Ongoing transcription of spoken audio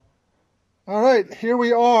All right, here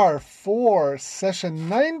we are for session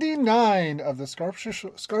 99 of the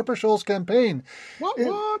Scarper Shoals campaign.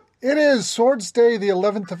 What? It is Swords Day, the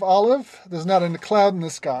 11th of Olive. There's not a cloud in the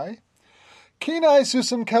sky. Kenai,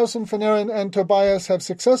 Susan, Kausen, Fanarin, and Tobias have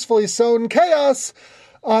successfully sown chaos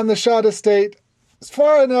on the Shad estate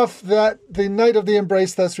far enough that the Knight of the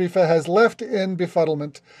Embrace, Thesrifa, has left in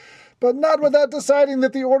befuddlement, but not without deciding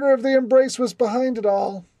that the Order of the Embrace was behind it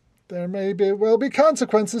all. There may well be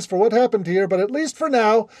consequences for what happened here, but at least for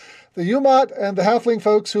now, the Umat and the Halfling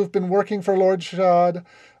folks who've been working for Lord Shad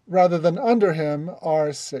rather than under him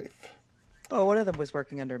are safe. Oh, one of them was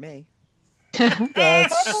working under me. Which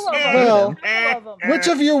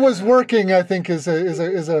of you was working? I think is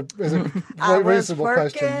a reasonable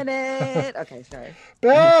question. Okay, sorry.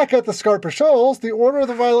 Back at the Scarper Shoals, the Order of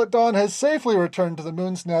the Violet Dawn has safely returned to the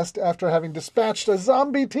Moon's Nest after having dispatched a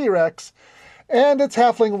zombie T-Rex and its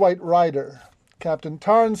halfling white rider. Captain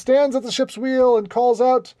Tarn stands at the ship's wheel and calls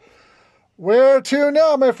out, "Where to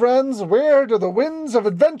now, my friends? Where do the winds of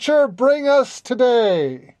adventure bring us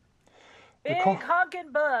today?" Big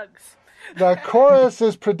honking bugs. The chorus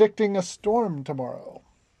is predicting a storm tomorrow.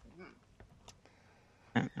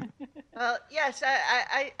 Well, yes,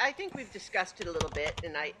 I think we've discussed it a little bit,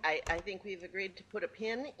 and I think we've agreed to put a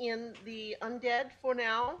pin in the undead for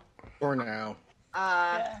now. For now.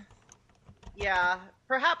 Yeah,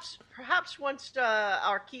 perhaps once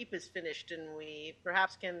our keep is finished and we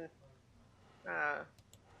perhaps can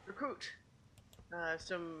recruit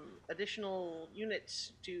some additional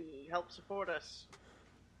units to help support us.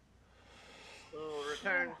 We'll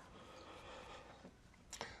return.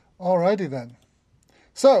 Alrighty then.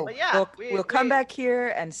 So But yeah, we'll come back here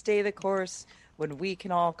and stay the course when we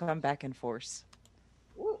can all come back in force.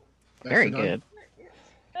 Ooh. Very good.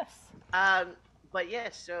 Yes. But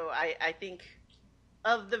yes, so I think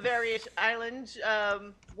of the various islands,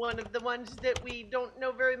 one of the ones that we don't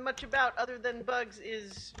know very much about other than bugs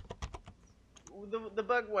is the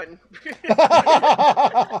bug one.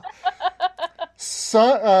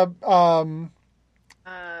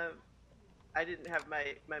 I didn't have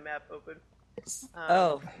my map open.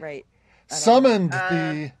 Right. Summend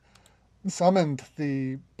the buzzing,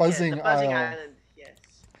 the buzzing isle. island. Yes.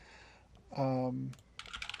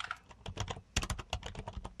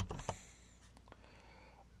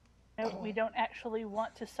 No, we don't actually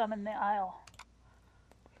want to summon the isle.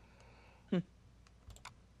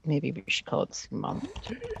 Maybe we should call it Summend.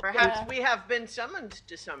 Perhaps we have been summoned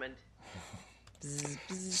to Summend.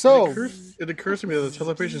 So It occurs to me that the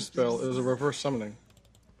teleportation spell is a reverse summoning.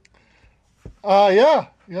 yeah,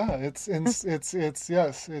 it's yes,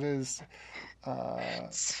 it is.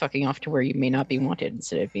 It's fucking off to where you may not be wanted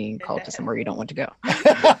instead of being called to somewhere you don't want to go.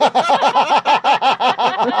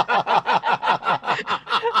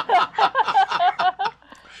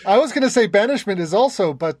 I was going to say banishment is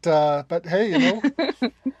also, but hey, you know.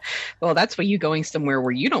 Well, that's why you going somewhere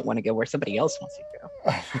where you don't want to go, where somebody else wants you to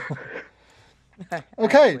go.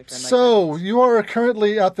 Okay, so you are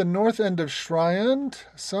currently at the north end of Shrine.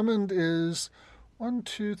 Summoned is 1,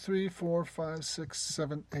 2, 3, 4, 5, 6,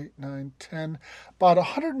 7, 8, 9, 10. About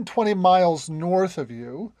 120 miles north of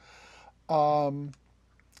you.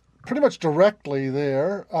 Pretty much directly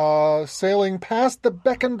there. Sailing past the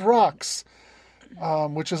Beckoned Rocks,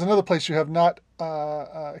 which is another place you have not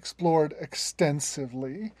explored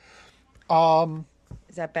extensively.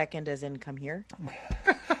 Is that beckoned as in come here?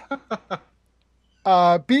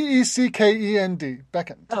 Beckend,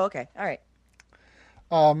 beckoned. Oh, okay. All right.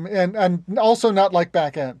 And also not like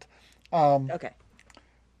back end. Okay.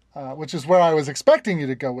 Which is where I was expecting you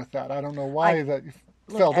to go with that. I don't know why that you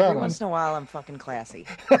fell down. Every once in a while, I'm fucking classy.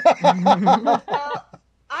 Well,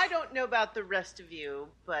 I don't know about the rest of you,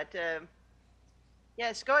 but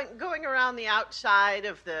yes, going around the outside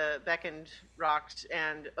of the Beckoned Rocks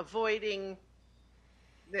and avoiding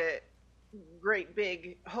the great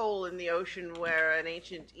big hole in the ocean where an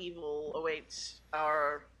ancient evil awaits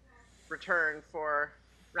our return for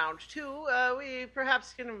round 2, we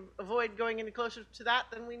perhaps can avoid going any closer to that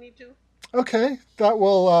than we need to. Okay, that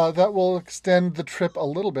will extend the trip a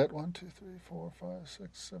little bit. 1, 2, 3, 4, 5,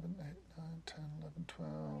 6, 7, 8, 9, 10, 11,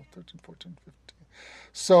 12, 13, 14, 15.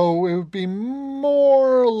 So it would be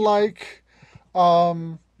more like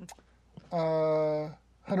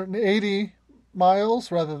 180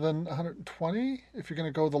 miles rather than 120 if you're going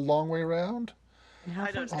to go the long way around. I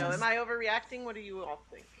don't know. Am I overreacting? What do you all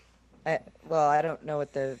think? Well, I don't know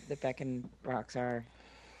what the Beckoned Rocks are.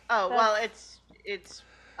 Oh, well, it's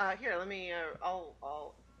here, let me I'll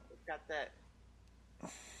got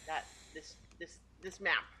this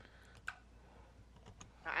map.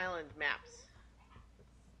 Island maps.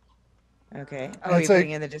 Okay. Oh, you're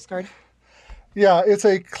putting in the Discord? Yeah, it's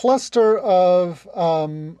a cluster of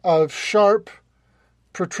sharp,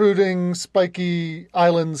 protruding, spiky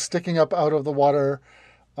islands sticking up out of the water,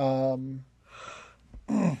 and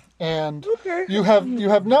you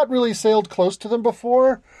have not really sailed close to them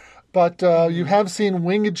before, but you have seen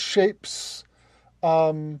winged shapes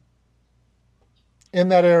in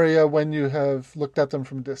that area when you have looked at them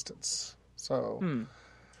from a distance. So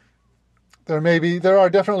there are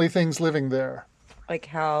definitely things living there. Like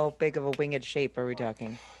how big of a winged shape are we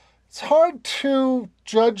talking? It's hard to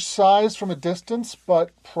judge size from a distance,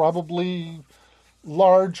 but probably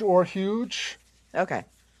large or huge. Okay.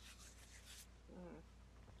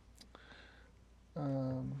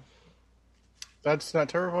 That's not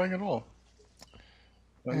terrifying at all.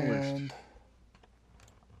 Not in the least. And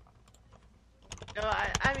No,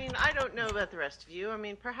 I mean, I don't know about the rest of you. I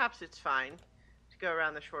mean, perhaps it's fine to go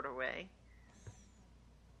around the shorter way.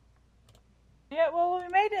 Yeah, well, we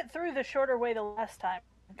made it through the shorter way the last time.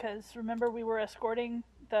 Because remember, we were escorting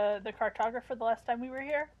the cartographer the last time we were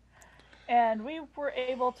here? And we were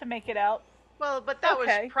able to make it out. Well, but that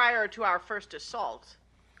Okay. was prior to our first assault.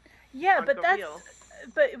 Yeah, on but Goville.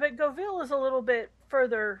 but Goville is a little bit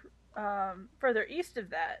further east of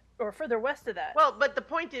that, or further west of that. Well, but the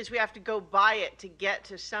point is we have to go by it to get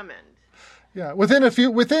to Summend. yeah, within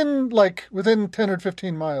 10 or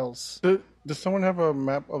 15 miles. Does someone have a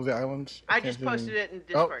map of the islands? I just posted it in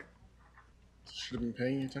Discord. Should have been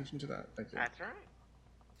paying attention to that. Thank you. That's right.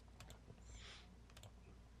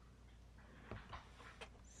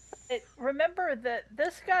 Remember that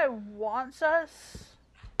this guy wants us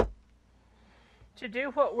to do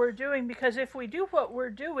what we're doing, because if we do what we're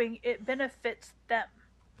doing, it benefits them.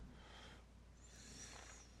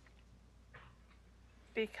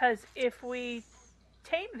 Because if we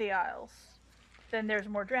tame the Isles, then there's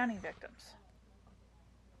more drowning victims.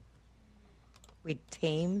 We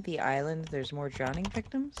tame the island. There's more drowning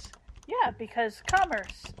victims. Yeah, because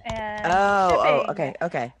commerce and Oh, shipping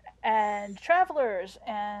okay. and travelers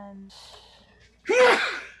and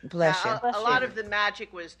Bless you. A lot of the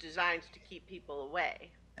magic was designed to keep people away.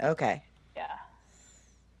 Okay. yeah.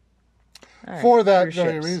 All right. For that Cruise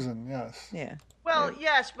very ships. reason, yes. Yeah. Well,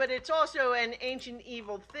 yes, but it's also an ancient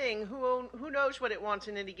evil thing. Who knows what it wants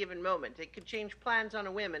in any given moment? It could change plans on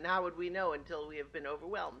a whim, and how would we know until we have been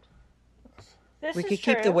overwhelmed? This We is could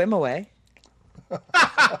keep the true. whim away.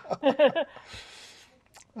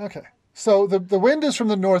 Okay. So the wind is from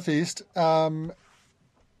the northeast, going,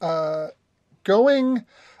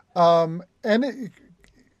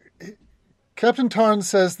 Captain Tarn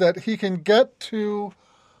says that he can get to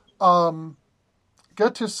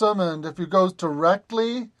Summend if you go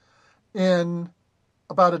directly in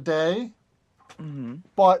about a day. Mm-hmm.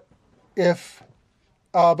 But if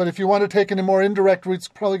you want to take any more indirect routes,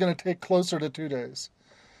 it's probably going to take closer to 2 days.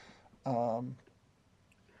 Well,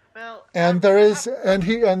 And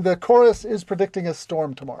the chorus is predicting a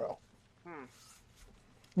storm tomorrow.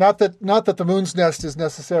 Not that the moon's nest is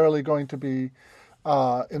necessarily going to be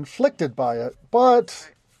inflicted by it,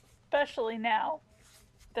 but Especially now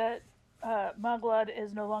that Muglud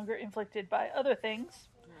is no longer inflicted by other things.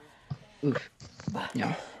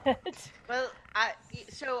 Yeah. well,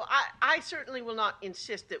 I certainly will not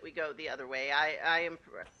insist that we go the other way. I am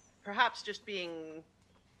perhaps just being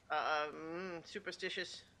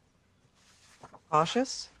superstitious.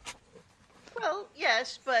 Cautious? Well,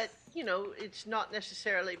 yes, but, it's not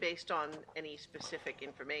necessarily based on any specific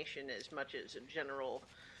information as much as a general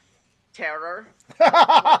terror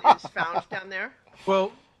what is found down there.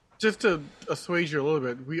 Well, just to assuage you a little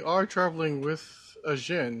bit, we are traveling with a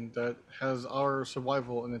Jinn that has our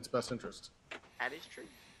survival in its best interest. That is true.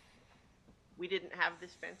 We didn't have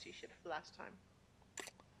this fancy ship last time.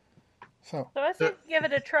 so So I think give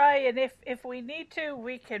it a try, and if we need to,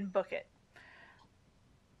 we can book it.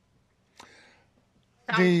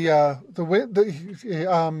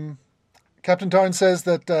 Captain Tarn says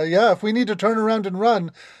that if we need to turn around and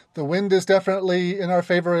run, the wind is definitely in our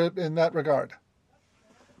favor in that regard.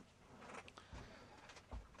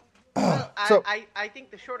 Well, So- I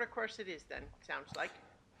think the shorter course it is then, sounds like.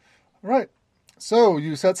 Right. So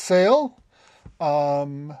you set sail.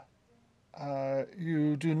 You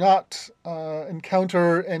do not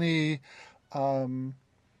encounter any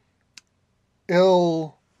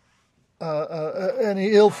ill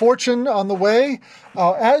fortune on the way.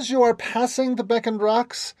 As you are passing the Beckoned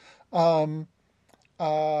Rocks, Captain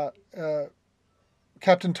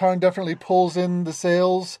Tarn definitely pulls in the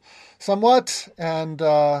sails somewhat and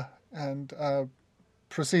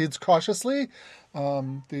proceeds cautiously.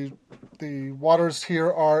 The waters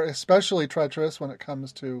here are especially treacherous when it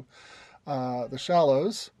comes to the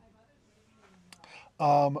shallows.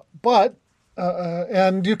 But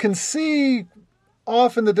And you can see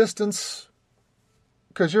off in the distance,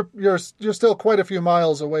 because you're still quite a few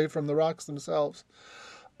miles away from the rocks themselves.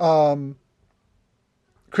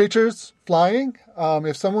 Creatures flying.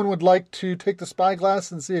 If someone would like to take the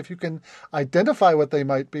spyglass and see if you can identify what they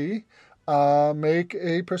might be, make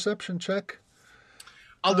a perception check.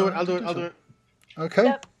 I'll do it. Okay.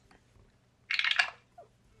 Yep.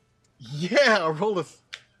 Yeah, I rolled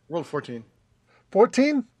 14.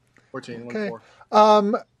 14? 14, Okay.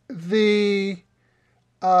 1-4.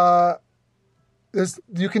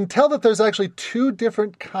 You can tell that there's actually two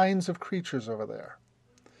different kinds of creatures over there.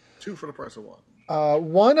 2 for the price of 1.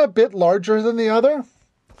 One a bit larger than the other,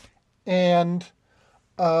 and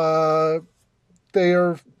they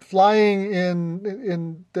are flying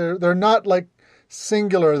in they're not like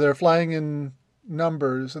singular. They're flying in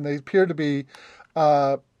numbers, and they appear to be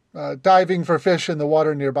diving for fish in the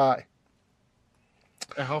water nearby.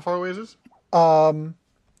 And how far away is this?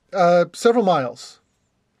 Several miles.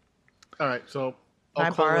 All right, so Can I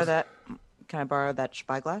I'll call borrow this- that? Can I borrow that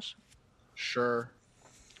spyglass? Sure.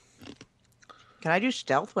 Can I do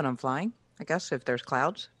stealth when I'm flying? I guess if there's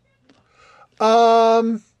clouds.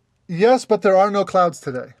 Yes, but there are no clouds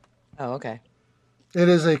today. Oh, okay. It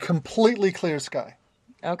is a completely clear sky.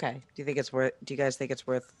 Okay. Do you guys think it's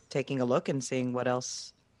worth taking a look and seeing what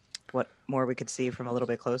more we could see from a little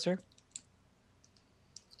bit closer?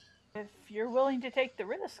 If you're willing to take the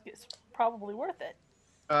risk, it's probably worth it.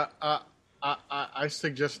 I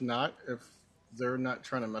suggest not if they're not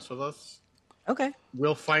trying to mess with us. Okay.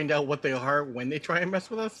 We'll find out what they are when they try and mess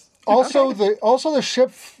with us. Also, the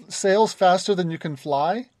ship sails faster than you can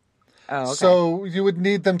fly. Oh, okay. So you would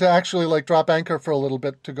need them to actually like drop anchor for a little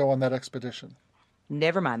bit to go on that expedition.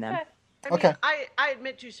 Never mind then. I mean, Okay. I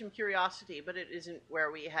admit to some curiosity, but it isn't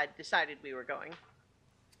where we had decided we were going.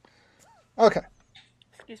 Okay.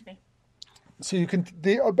 Excuse me. So you can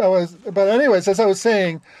but anyways, as I was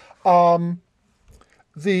saying, the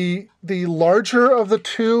larger of the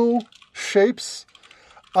two shapes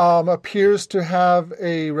appears to have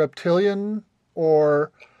a reptilian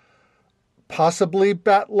or possibly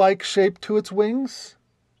bat-like shape to its wings.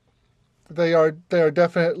 They are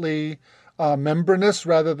definitely membranous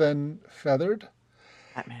rather than feathered.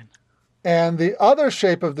 Batman. And the other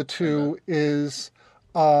shape of the two is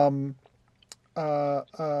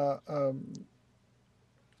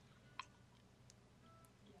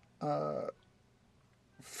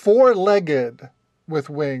four-legged with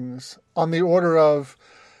wings on the order of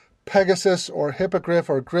Pegasus or Hippogriff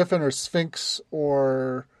or Griffin or Sphinx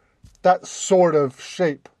or that sort of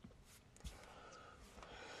shape.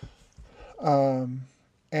 And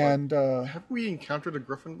Have we encountered a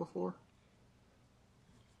griffin before?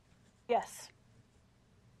 Yes.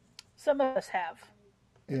 Some of us have.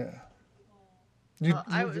 yeah.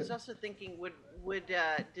 I was also thinking, would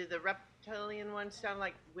do the reptilian ones sound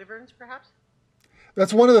like wyverns, perhaps?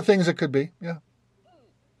 That's one of the things it could be. Yeah.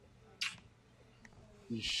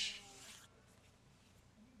 Yeesh.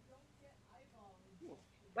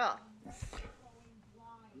 Well,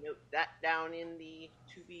 note that down in the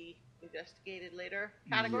to be investigated later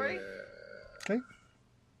category. Okay.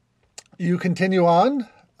 You continue on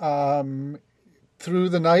through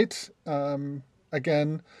the night.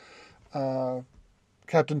 Again,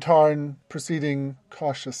 Captain Tarn proceeding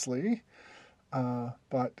cautiously,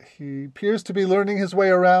 but he appears to be learning his way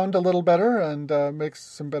around a little better and makes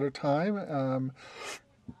some better time.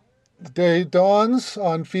 The day dawns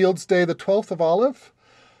on Fields Day, the 12th of Olive,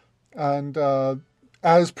 and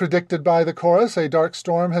as predicted by the chorus, a dark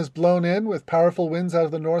storm has blown in with powerful winds out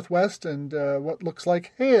of the northwest and what looks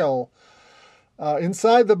like hail.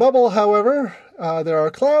 Inside the bubble, however, there are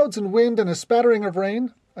clouds and wind and a spattering of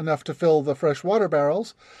rain, enough to fill the fresh water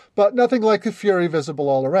barrels, but nothing like the fury visible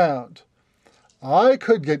all around. I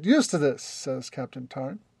could get used to this, says Captain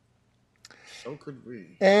Tarn. So could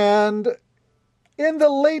we. And in the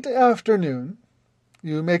late afternoon,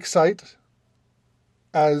 you make sight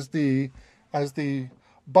as the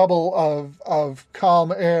bubble of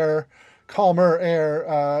calmer air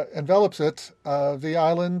envelops it, the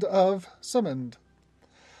island of Summend.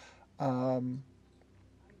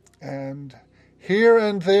 And here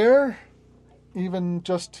and there, even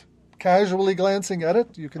just casually glancing at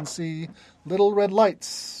it, you can see little red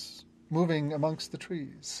lights moving amongst the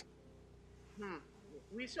trees.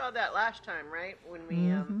 We saw that last time, right? When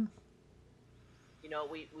we,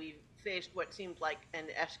 we faced what seemed like an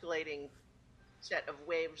escalating set of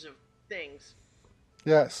waves of things,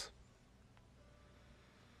 Yes.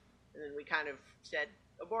 and then we kind of said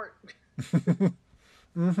abort.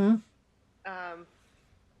 Mm-hmm.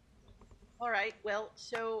 All right. Well,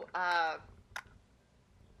 so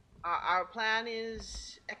Our plan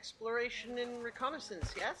is exploration and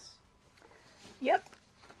reconnaissance, yes? Yep.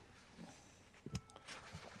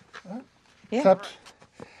 Yeah.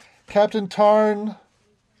 Captain Tarn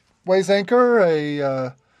weighs anchor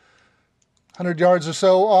 100 yards or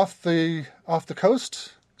so off the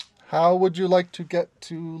coast. How would you like to get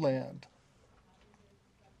to land?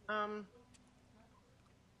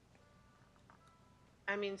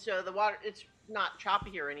 I mean, so the water, it's not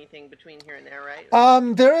choppy or anything between here and there, right?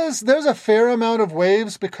 There's a fair amount of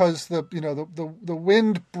waves because the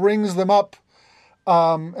wind brings them up,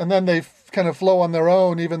 and then they kind of flow on their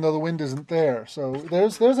own, even though the wind isn't there. So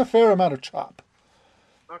there's a fair amount of chop.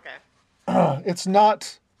 Okay. It's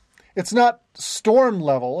not storm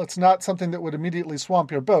level. It's not something that would immediately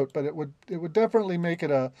swamp your boat, but it would definitely make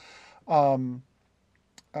it a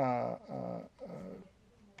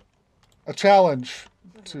challenge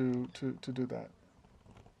to do that.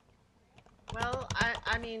 Well,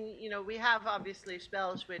 I mean, we have obviously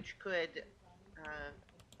spells which could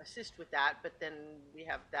assist with that, but then we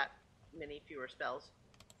have that many fewer spells.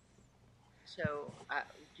 So,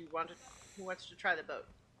 who wants to try the boat?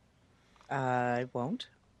 I won't.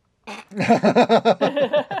 And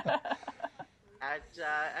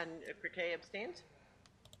Crete abstains?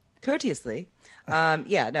 Courteously.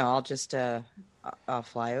 Yeah, no, I'll just I'll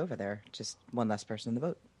fly over there. Just one less person in the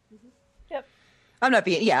boat. Yep. I'm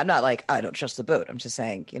not like, I don't trust the boat. I'm just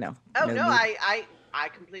saying, Oh, no, need. I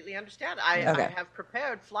completely understand. I have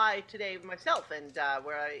prepared fly today myself, and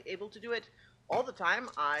were I able to do it all the time,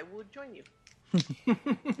 I would join you.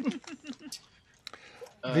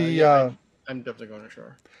 I'm definitely going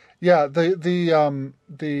ashore. Yeah, the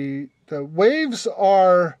waves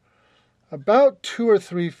are about 2 or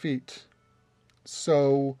 3 feet.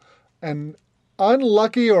 So an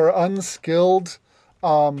unlucky or unskilled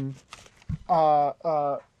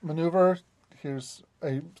maneuver. Here's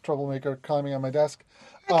a troublemaker climbing on my desk.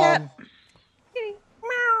 Well,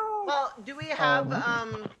 do we have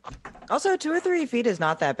Also, 2 or 3 feet is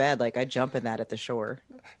not that bad. Like, I jump in that at the shore.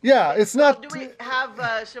 Yeah, it's not. do we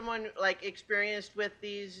have someone like experienced with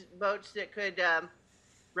these boats that could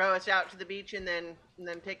row us out to the beach and then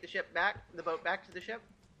take the boat back to the ship?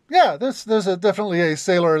 Yeah, there's definitely a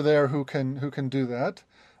sailor there who can do that.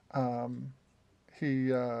 He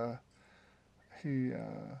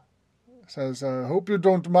says, "Hope you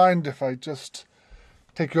don't mind if I just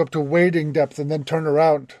take you up to wading depth and then turn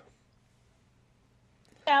around."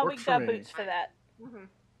 Yeah, Works we for got me. boots for that. Mm-hmm.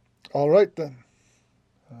 All right then.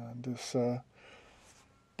 And this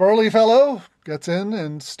burly fellow gets in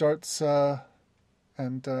and starts, the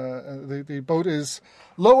boat is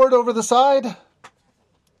lowered over the side,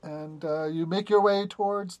 and you make your way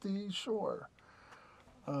towards the shore.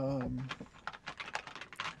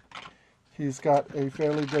 He's got a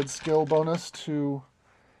fairly good skill bonus to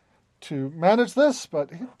manage this, but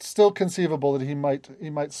it's still conceivable that he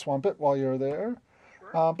might swamp it while you're there.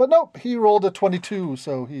 But nope, he rolled a 22,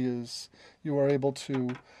 so you are able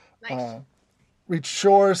to Nice. reach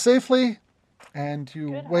shore safely, and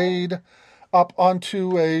you Good wade up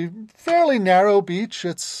onto a fairly narrow beach.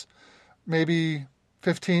 It's maybe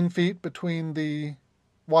 15 feet between the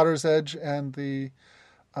water's edge and the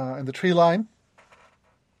tree line.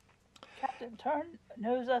 Captain Turn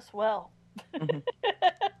knows us well.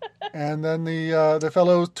 And then the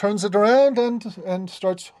fellow turns it around and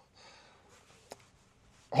starts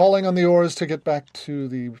hauling on the oars to get back to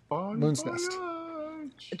the moon's nest.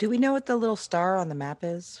 Do we know what the little star on the map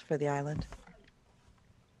is for the island?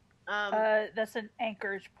 That's an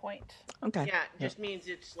anchorage point. Okay. Yeah, it just means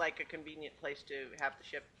it's like a convenient place to have the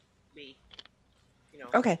ship be.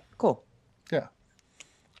 Okay, cool. Yeah.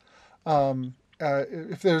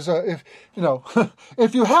 If there's if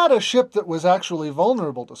you had a ship that was actually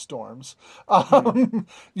vulnerable to storms,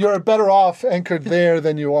 you're better off anchored there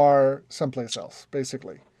than you are someplace else.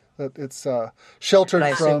 Basically, that it's sheltered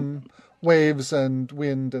But I from waves and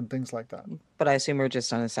wind and things like that. But I assume we're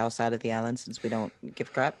just on the south side of the island since we don't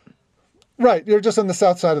give crap. Right, you're just on the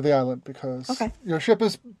south side of the island because Okay. your ship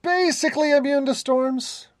is basically immune to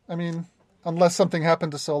storms. I mean, unless something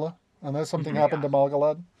happened to Sola, unless something happened to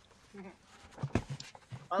Malgalad.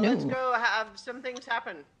 Well, let's go have some things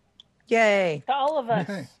happen. Yay! To all of us,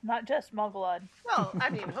 Okay. not just Mugglod. Well, I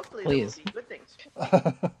mean, hopefully Please. there will be good things.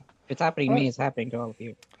 If it's happening to me, it's happening to all of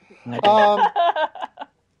you.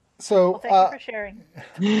 So, Well, thank you for sharing.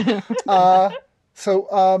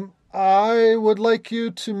 I would like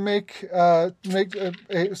you to make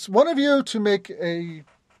one of you to make a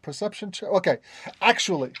perception check. Okay,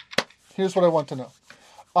 actually, here's what I want to know.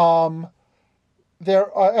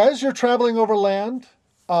 As you're traveling over land,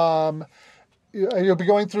 you'll be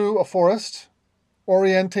going through a forest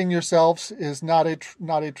orienting yourselves is not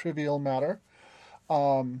a trivial matter.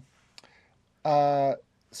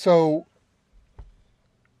 So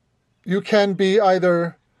you can be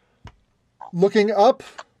either looking up,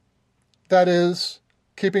 that is,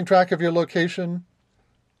 keeping track of your location,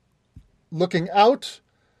 looking out,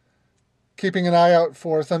 keeping an eye out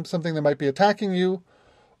for something that might be attacking you,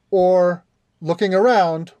 or looking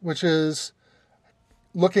around, which is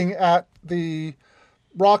looking at the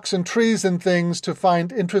rocks and trees and things to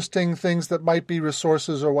find interesting things that might be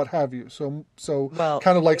resources or what have you. So Well,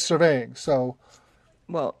 kind of like surveying. So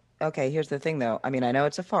Well, okay, here's the thing though. I mean, I know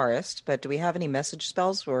it's a forest, but do we have any message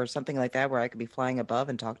spells or something like that where I could be flying above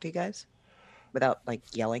and talk to you guys without like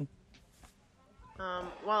yelling?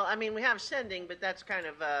 Well, I mean, we have sending, but that's kind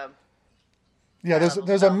of yeah, there's a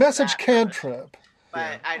spell for message that cantrip.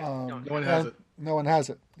 but I don't No know. one has it. No one has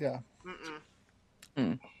it. Yeah.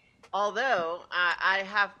 Although I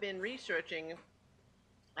have been researching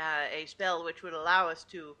a spell which would allow us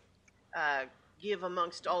to give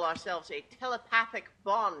amongst all ourselves a telepathic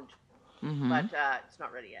bond, but it's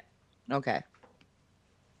not ready yet. Okay.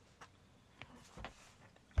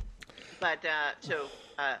 But so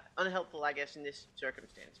unhelpful, I guess, in this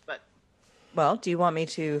circumstance. But Well, do you want me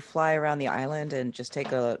to fly around the island and just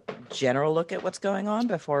take a general look at what's going on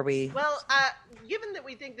before we... well, given that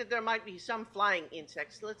we think that there might be some flying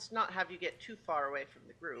insects, let's not have you get too far away from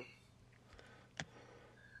the group.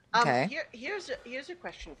 Okay. Here's a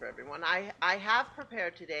question for everyone. I have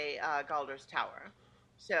prepared today Galdur's Tower,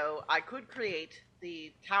 so I could create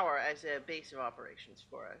the tower as a base of operations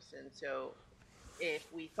for us. And so, if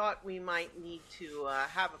we thought we might need to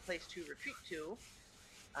have a place to retreat to,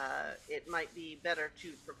 it might be better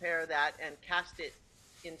to prepare that and cast it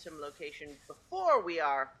in some location before we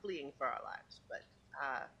are fleeing for our lives. But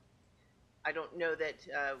I don't know that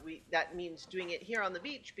that means doing it here on the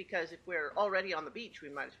beach, because if we're already on the beach, we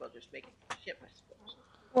might as well just make it a ship, I suppose.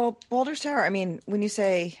 Well, Boulder's Tower, I mean, when you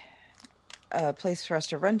say a place for us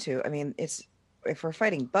to run to, I mean, it's if we're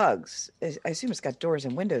fighting bugs, I assume it's got doors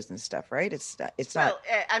and windows and stuff, right? It's not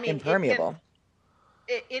I mean, impermeable.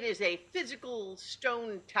 It is a physical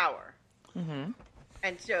stone tower,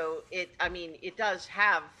 and so it does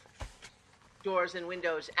have doors and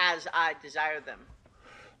windows as I desire them.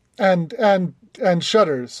 And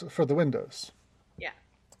shutters for the windows. Yeah.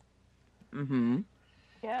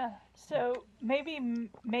 Yeah. So maybe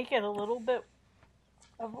make it a little bit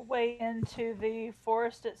of a way into the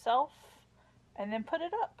forest itself, and then put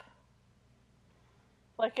it up,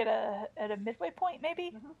 like at a midway point,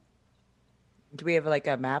 maybe. Do we have like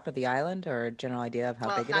a map of the island or a general idea of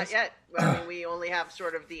how big it is? Not yet. I mean, we only have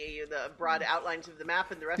sort of the broad outlines of the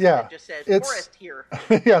map, and the rest Yeah, of it just says it's- forest here.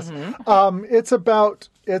 Yes. It's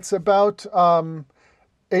about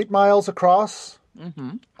 8 miles across.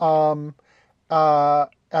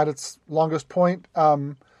 At its longest point,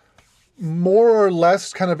 more or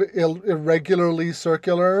less kind of irregularly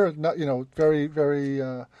circular. Not, very, very.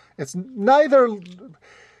 It's neither.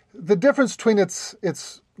 The difference between its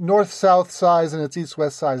north-south size and its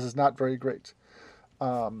east-west size is not very great.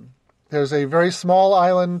 There's a very small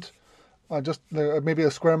island, just maybe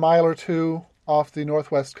a square mile or two off the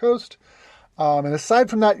northwest coast, and aside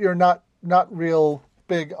from that, you're not real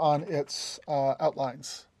big on its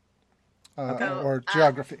outlines or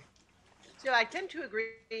geography. So I tend to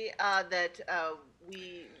agree that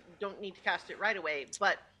we don't need to cast it right away,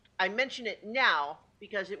 but I mention it now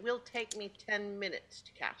because it will take me 10 minutes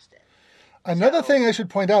to cast it. Another thing I should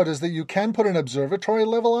point out is that you can put an observatory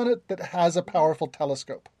level on it that has a powerful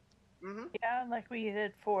telescope. Yeah, like we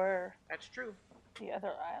did for That's true. the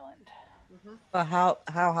other island. Well,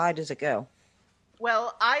 how high does it go?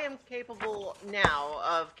 Well, I am capable now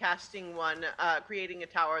of casting creating a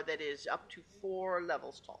tower that is up to 4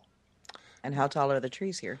 levels tall. And how tall are the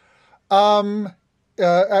trees here? The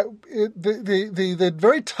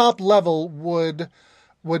very top level would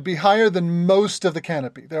be higher than most of the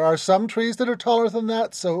canopy. There are some trees that are taller than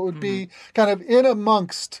that, so it would be kind of in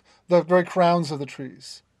amongst the very crowns of the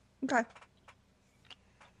trees. Okay.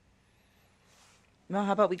 Well,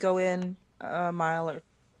 how about we go in a mile or,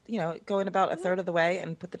 go in about a third of the way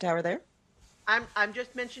and put the tower there? I'm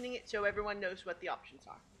just mentioning it so everyone knows what the options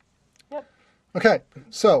are. Yep. Okay,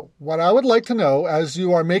 so what I would like to know, as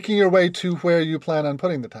you are making your way to where you plan on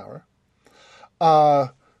putting the tower,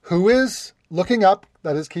 who is looking up,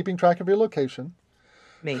 that is keeping track of your location?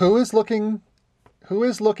 Me. Who is looking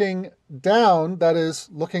down, that is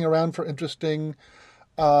looking around for interesting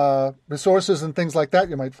resources and things like that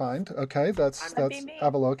you might find? Okay, that's be me.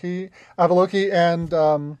 Avaloki and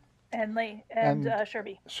And Lee and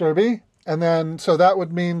Sherby. Sherby, and then so that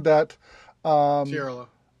would mean that Sierra.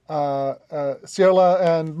 Sierra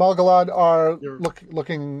and Malgalad are You're-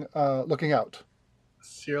 looking out.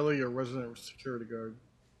 Cielo, your resident security guard.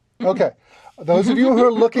 Okay. Those of you who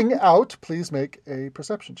are looking out, please make a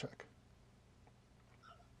perception check.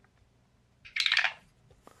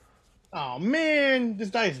 Oh man, this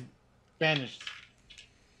dice vanished.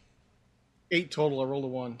 8 total. I rolled a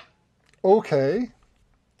 1. Okay.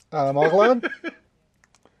 Malgalad?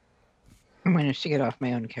 I managed to get off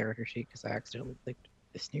my own character sheet because I accidentally clicked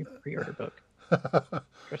this new pre-order book.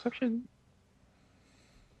 Perception.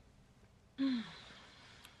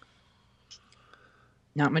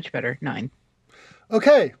 Not much better. 9.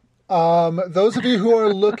 Okay. Those of you who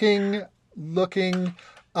are looking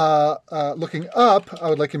up, I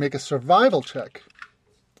would like you to make a survival check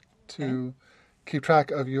to keep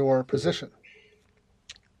track of your position.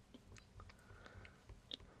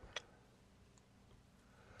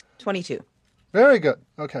 $22. Very good.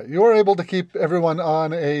 Okay, you are able to keep everyone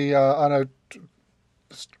on a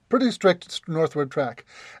pretty strict northward track.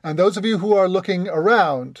 And those of you who are looking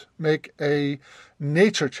around, make a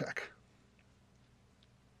nature check.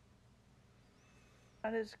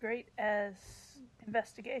 Not as great as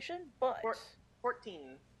investigation, but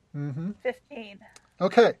 14. 15.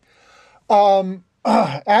 Okay.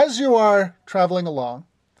 As you are traveling along,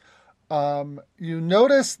 you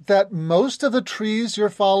notice that most of the trees you're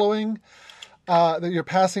following, that you're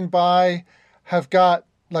passing by, have got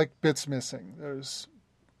like bits missing. There's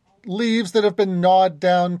leaves that have been gnawed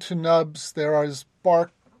down to nubs. There is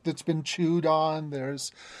bark that's been chewed on.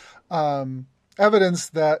 There's evidence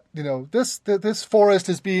that this forest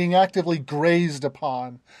is being actively grazed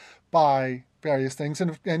upon by various things,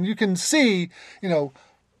 and you can see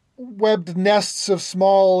webbed nests of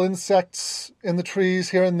small insects in the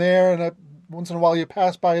trees here and there, and once in a while you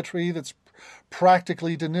pass by a tree that's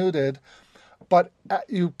practically denuded, but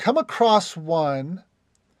you come across one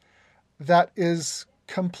that is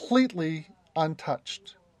completely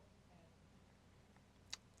untouched.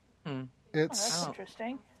 That's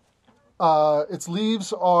interesting. Its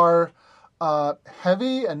leaves are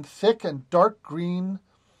heavy and thick and dark green.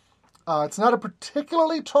 It's not a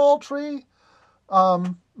particularly tall tree,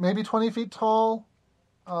 maybe 20 feet tall,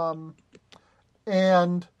 and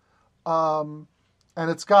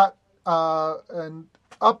it's got and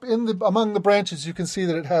up among the branches you can see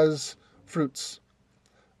that it has fruits,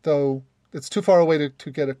 though it's too far away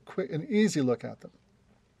to get an easy look at them.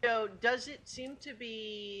 So, does it seem to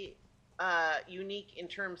be unique in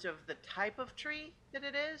terms of the type of tree that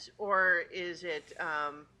it is, or is it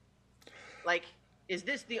is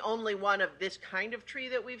this the only one of this kind of tree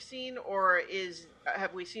that we've seen, or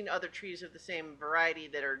have we seen other trees of the same variety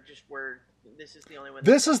that are just where this is the only one?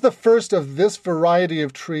 This is the first of this variety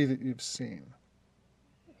of tree that you've seen.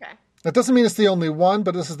 Okay. That doesn't mean it's the only one,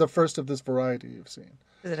 but this is the first of this variety you've seen.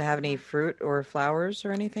 Does it have any fruit or flowers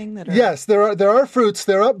or anything that are? Yes, there are fruits.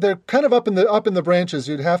 They're kind of up in the branches.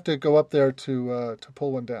 You'd have to go up there to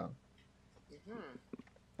pull one down.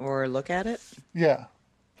 Or look at it? Yeah.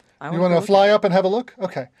 I You want to fly up and have a look?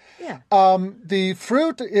 Okay. Yeah. The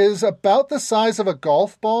fruit is about the size of a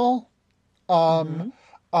golf ball,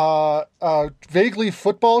 vaguely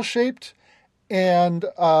football shaped, and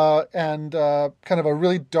kind of a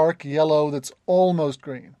really dark yellow that's almost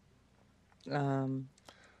green.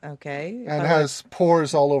 Okay. And has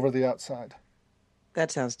pores all over the outside.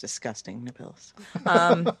 That sounds disgusting, Nibbles.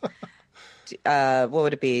 What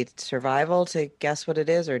would it be? Survival to guess what it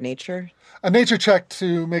is, or nature? A nature check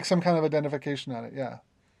to make some kind of identification on it, yeah.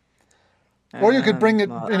 Or you could bring it,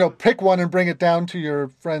 pick one and bring it down to your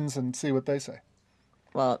friends and see what they say.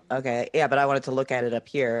 Well, okay, yeah, but I wanted to look at it up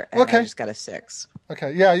here, and I just got a 6.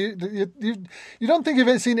 Okay, yeah, you don't think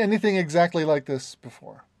you've seen anything exactly like this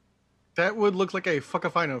before. That would look like a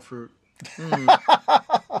fuckafino fruit. Do you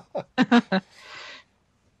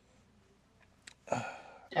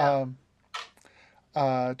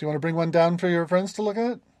want to bring one down for your friends to look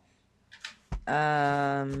at?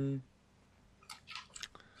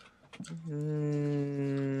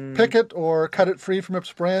 Pick it or cut it free from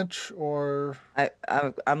its branch, or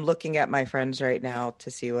I'm looking at my friends right now to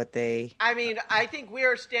see what they. I mean, I think we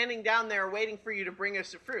are standing down there waiting for you to bring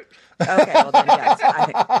us a fruit. Okay, well then yes,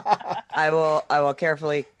 I will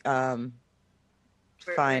carefully find.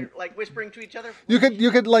 We're, like whispering to each other. You could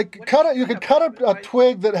cut a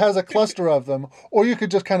twig that has a cluster of them, or you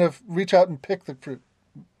could just kind of reach out and pick the fruit.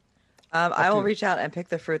 I will reach out and pick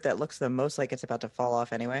the fruit that looks the most like it's about to fall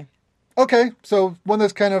off anyway. Okay, so one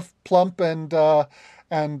that's kind of plump and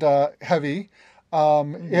heavy.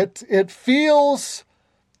 It feels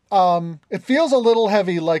a little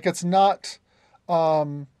heavy, like it's not.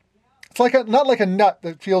 It's like not like a nut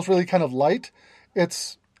that feels really kind of light.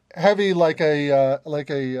 It's heavy like a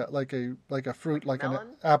fruit, like an Melon?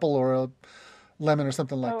 apple or a lemon or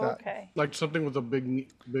something like Oh, that. okay. Like something with a big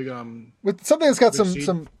With something that's got Big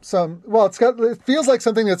seed? some. Well, it feels like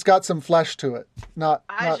something that's got some flesh to it. Not.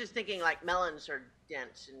 I was just thinking like melons are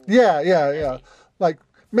dense. And Yeah. heavy. Like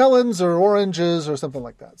melons or oranges or something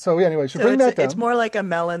like that. So anyway, So bring that down. it's more like a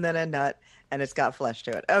melon than a nut, and it's got flesh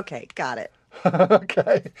to it. Okay, got it.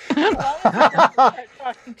 Okay. As long as it doesn't start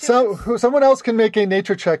talking to So us. someone else can make a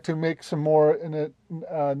nature check to make some more in it.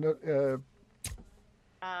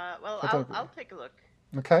 Well, That's I'll take a look.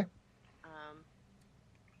 Okay.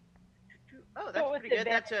 Oh, Go that's with pretty good.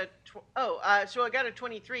 advantage. That's so I got a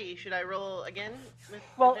 23. Should I roll again? With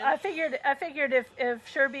Well, advantage? I figured if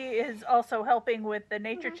Sherby is also helping with the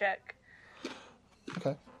nature check.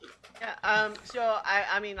 Okay. Yeah. So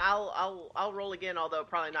I mean, I'll roll again, although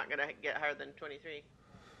probably not gonna get higher than 23,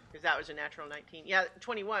 because that was a natural 19. Yeah,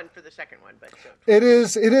 21 for the second one, but so. It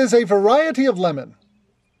is a variety of lemon.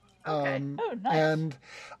 Okay. Oh, nice. And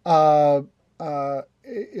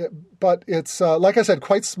but it's like I said,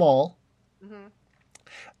 quite small.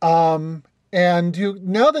 And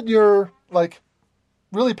now that you're like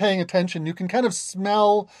really paying attention, you can kind of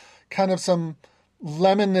smell kind of some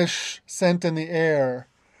lemonish scent in the air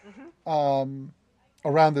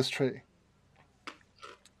around this tree.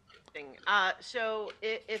 So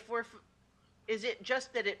is it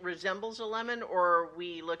just that it resembles a lemon, or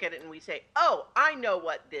we look at it and we say, "Oh, I know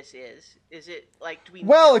what this is"? Is it like do we?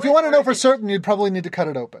 Well, know if you it, want to or know is for it- certain, you'd probably need to cut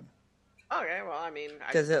it open. Okay. Well, I mean,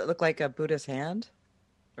 Does it look like a Buddha's hand,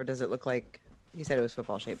 or does it look like you said it was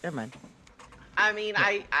football shaped? Never mind. I mean,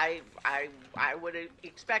 I would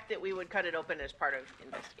expect that we would cut it open as part of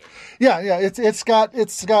investigation. Yeah. It's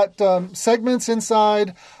got segments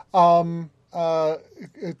inside.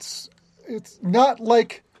 It's not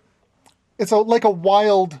like like a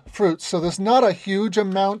wild fruit. So there's not a huge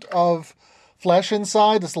amount of flesh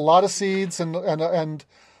inside. There's a lot of seeds and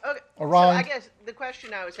Okay. around. So I guess the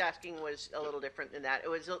question I was asking was a little different than that. It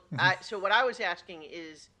was so what I was asking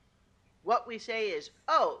is, what we say is,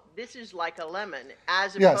 "Oh, this is like a lemon,"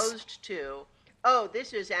 as Yes. opposed to, "Oh,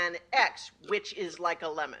 this is an X, which is like a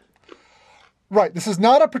lemon." Right. This is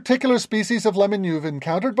not a particular species of lemon you've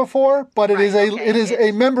encountered before, but it is Right, okay. it is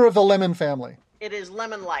a member of the lemon family. It is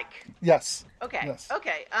lemon-like. Yes. Okay. Yes.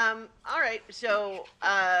 Okay. All right. So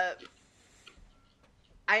I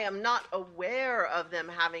am not aware of them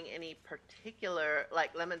having any particular,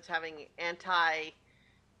 like lemons having anti-insect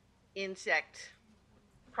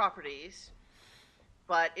properties,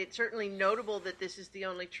 but it's certainly notable that this is the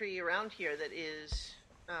only tree around here that is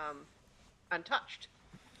untouched.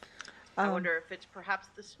 I wonder if it's perhaps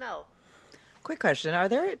the smell. Quick question: are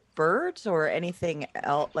there birds or anything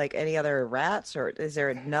else, like any other rats, or is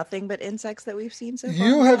there nothing but insects that we've seen so far?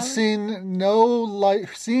 You on have the seen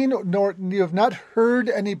nor you have not heard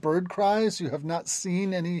any bird cries. You have not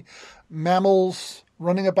seen any mammals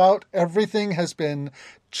running about. Everything has been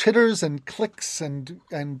chitters and clicks and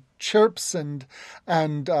chirps and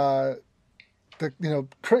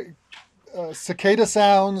cicada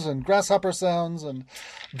sounds and grasshopper sounds and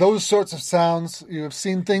those sorts of sounds. You have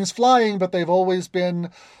seen things flying, but they've always been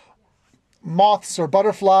moths or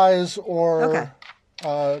butterflies or bees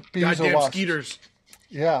or goddamn wasps. skeeters.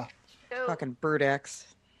 Yeah. So, fucking bird X.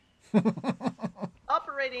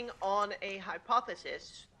 operating on a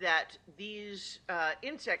hypothesis that these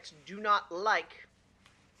insects do not like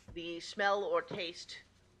the smell or taste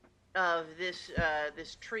of this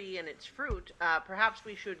tree and its fruit, perhaps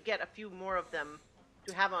we should get a few more of them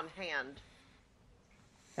to have on hand.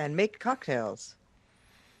 And make cocktails.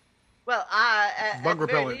 Well, at Bug the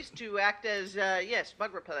very repellent. least to act as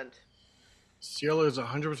bug repellent. Ciela is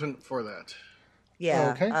 100% for that.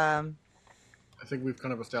 Yeah. Okay. I think we've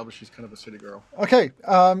kind of established she's kind of a city girl. Okay.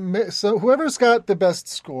 So whoever's got the best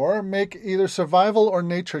score, make either survival or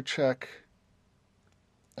nature check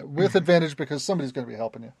with advantage because somebody's going to be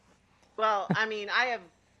helping you. Well, I mean, I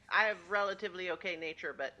have relatively okay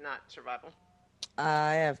nature, but not survival.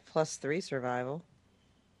 I have +3 survival.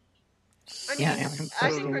 I mean, Yeah, I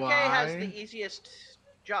so think do Riquet has I. the easiest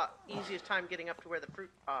time getting up to where the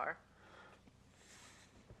fruit are.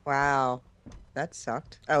 Wow. That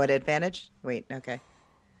sucked. Oh, at advantage? Wait, okay.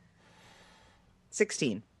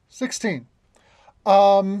 16. 16.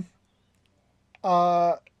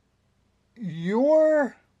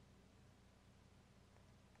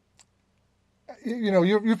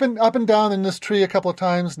 You've been up and down in this tree a couple of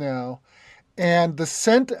times now, and the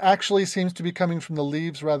scent actually seems to be coming from the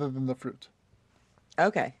leaves rather than the fruit.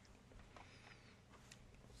 Okay.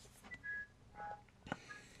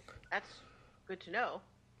 That's good to know.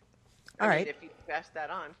 All right. If you pass that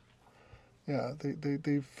on. Yeah,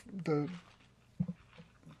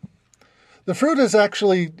 the fruit is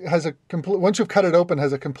actually has a complete. Once you've cut it open,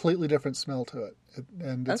 has a completely different smell to it,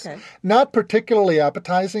 and it's Okay. not particularly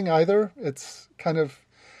appetizing either. It's kind of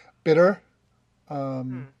bitter.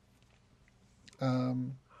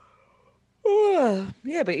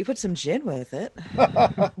 Yeah, but you put some gin with it.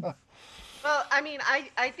 Well, I mean,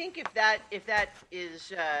 I think if that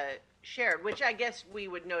is shared, which I guess we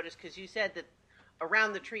would notice because you said that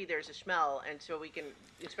around the tree there's a smell, and so we can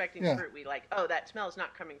inspecting Yeah. the fruit, we like, oh, that smell is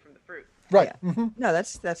not coming from the fruit. Right. Yeah. No,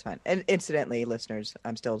 that's fine. And incidentally, listeners,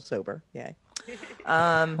 I'm still sober. Yay.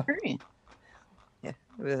 Great. Yeah,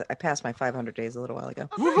 I passed my 500 days a little while ago.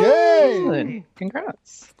 Yay! Good.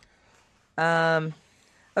 Congrats.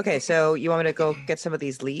 Okay, so you want me to go get some of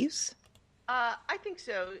these leaves? I think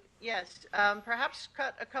so. Yes. Perhaps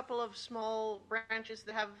cut a couple of small branches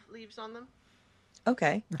that have leaves on them.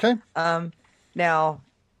 Okay. Okay. Now,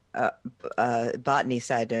 botany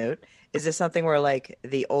side note: is this something where like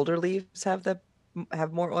the older leaves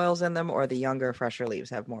have more oils in them, or the younger, fresher leaves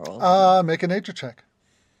have more oils? Make a nature check.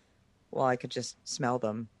 Well, I could just smell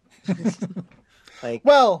them. Like,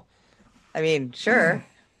 Well, I mean, sure.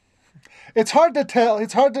 it's hard to tell.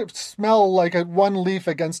 It's hard to smell like one leaf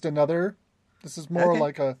against another. This is more Okay.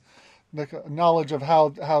 like a knowledge of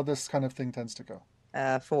how this kind of thing tends to go.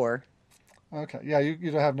 4. Okay. Yeah,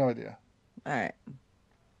 you have no idea. All right.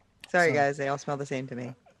 Sorry, So- guys. They all smell the same to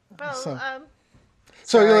me. Well, So- um,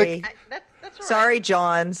 So you're Sorry. like, that's all right. Sorry,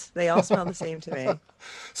 Johns. They all smell the same to me.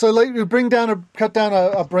 so like you cut down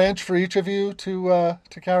a branch for each of you to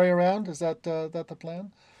carry around. Is that the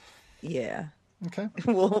plan? Yeah. Okay.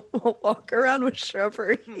 We'll walk around with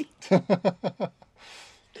shrubbery.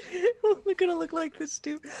 We're gonna look like this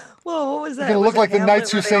too. Whoa, what was that? You're gonna Was look it like the Hamlet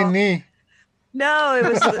knights who where they say all- knee. No,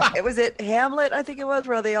 it was it Hamlet. I think it was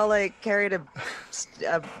where they all like carried a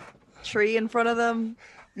tree in front of them.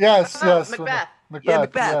 Yes, Oh, yes. Macbeth. Yeah,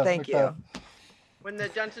 Macbeth. Thank you. When the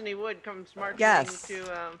Dunsany Wood comes marching Yes. to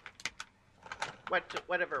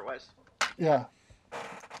whatever it was. Yeah.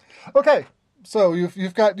 Okay, so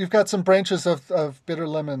you've got some branches of bitter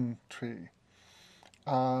lemon tree,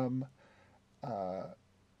 and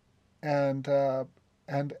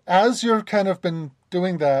as you're kind of been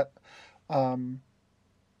doing that,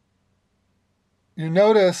 you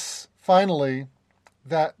notice finally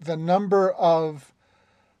that the number of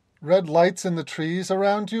red lights in the trees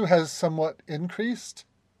around you has somewhat increased,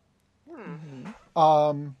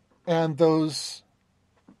 and those.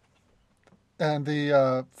 And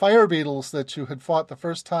the fire beetles that you had fought the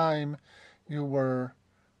first time you were,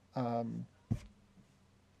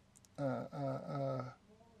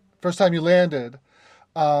 first time you landed,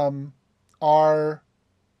 are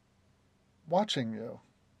watching you.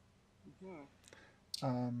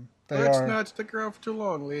 They Let's are not stick around for too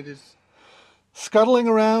long, ladies. scuttling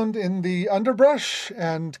around in the underbrush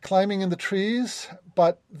and climbing in the trees,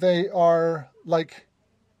 but they are like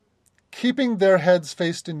keeping their heads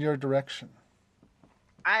faced in your direction.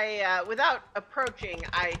 I, without approaching,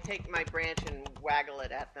 I take my branch and waggle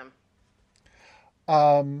it at them.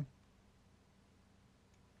 I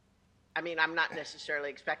mean, I'm not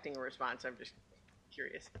necessarily expecting a response. I'm just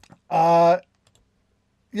curious.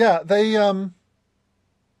 Yeah, they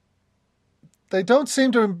don't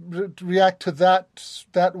seem to react to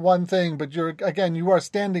that one thing, but you are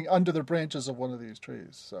standing under the branches of one of these trees,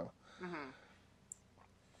 so.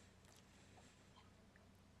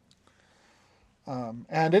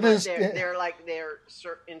 And it But is. they're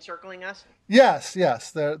encircling us. Yes.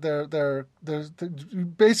 They're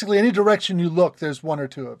basically any direction you look, there's one or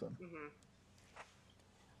two of them.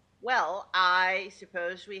 Well, I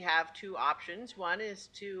suppose we have two options. One is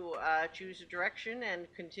to choose a direction and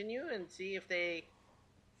continue and see if they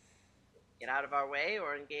get out of our way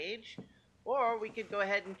or engage. Or we could go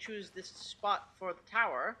ahead and choose this spot for the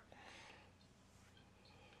tower.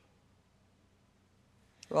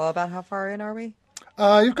 Well, about how far in are we?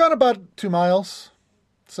 You've got about 2 miles,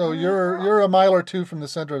 so you're a mile or two from the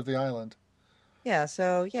center of the island. Yeah.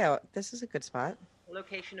 So yeah, this is a good spot.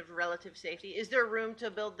 Location of relative safety. Is there room to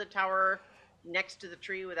build the tower next to the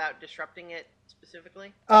tree without disrupting it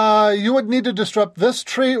specifically? You would need to disrupt this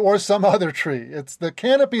tree or some other tree. The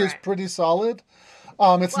canopy is Right. pretty solid.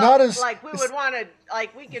 It's not as like we would want to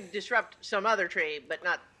we could disrupt some other tree, but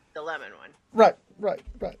not the lemon one. right.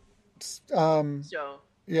 So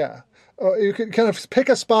Yeah. You can kind of pick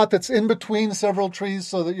a spot that's in between several trees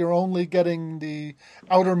so that you're only getting the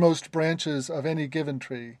outermost branches of any given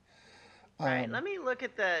tree. all right, let me look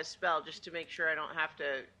at the spell just to make sure I don't have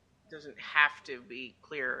to. Doesn't have to be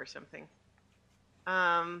clear or something.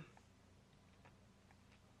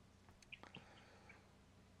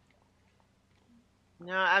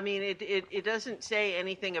 No, I mean it doesn't say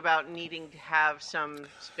anything about needing to have some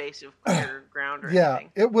space of clear ground or Yeah,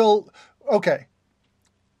 anything. it will. Okay,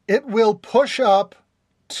 it will push up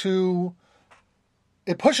to.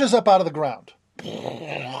 It pushes up out of the ground,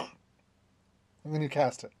 and then you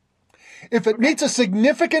cast it. If it meets a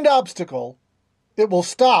significant obstacle, it will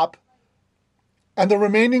stop, and the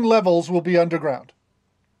remaining levels will be underground.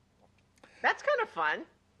 That's kind of fun.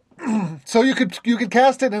 So you could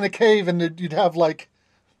cast it in a cave, and you'd have like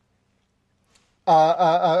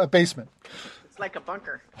a basement. It's like a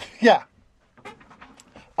bunker. Yeah.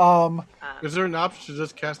 Is there an option to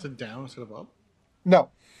just cast it down instead of up? No.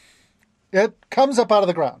 It comes up out of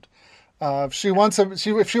the ground. If she wants to,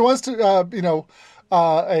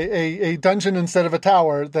 a dungeon instead of a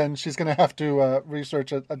tower, then she's going to have to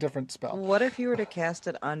research a different spell. What if you were to cast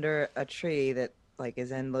it under a tree that like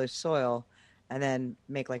is in loose soil, and then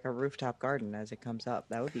make like a rooftop garden as it comes up?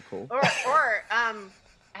 That would be cool. Or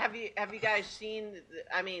have you guys seen?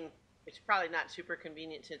 I mean, it's probably not super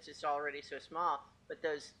convenient since it's already so small. But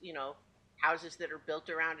those, houses that are built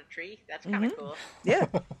around a tree, that's kind of cool. Yeah.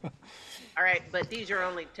 All right, but these are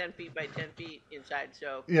only 10 feet by 10 feet inside,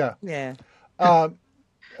 so Yeah. Yeah. But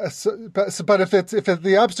if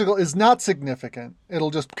the obstacle is not significant, it'll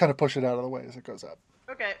just kind of push it out of the way as it goes up.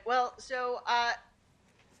 okay. Well, so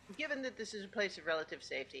given that this is a place of relative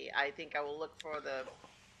safety, I think I will look for the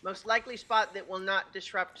most likely spot that will not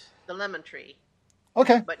disrupt the lemon tree,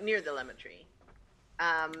 Okay. but near the lemon tree.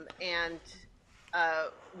 And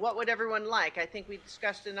what would everyone like? I think we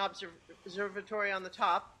discussed an observatory on the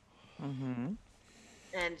top, Mm-hmm.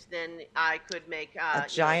 and then I could make A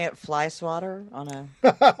giant fly swatter on a.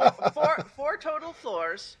 four total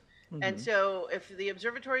floors. And so, if the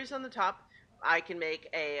observatory is on the top, I can make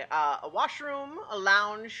a washroom, a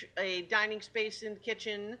lounge, a dining space and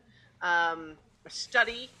kitchen, a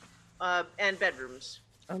study, and bedrooms.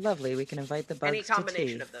 Oh, lovely. We can invite the bugs Any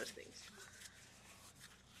combination to of those things.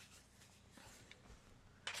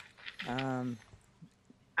 tea.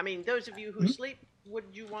 I mean, those of you who sleep, would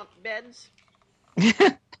you want beds?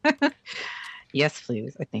 Yes,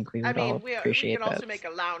 please. I think we would all we appreciate can also that. make a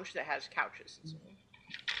lounge that has couches.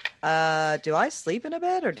 Do I sleep in a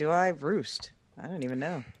bed or do I roost? I don't even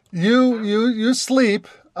know. You sleep.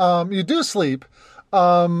 You do sleep.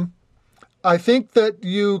 I think that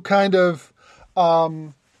you kind of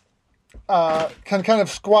can kind of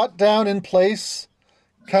squat down in place,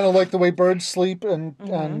 kind of like the way birds sleep,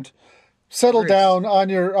 and settle down on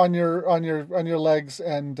your legs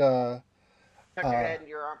and Tuck your head in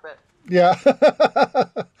your armpit. yeah.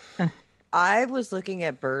 I was looking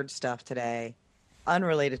at bird stuff today,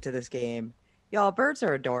 unrelated to this game. Y'all, birds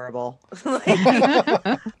are adorable. Like,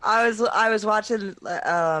 I was watching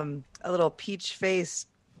a little peach face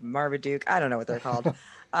Marmaduke. I don't know what they're called,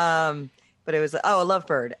 but it was a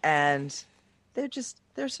lovebird, and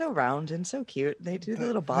they're so round and so cute. They do the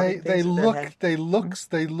little bobbing things with their head. They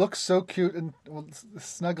look so cute and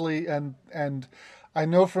snuggly, and I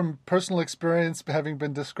know from personal experience, having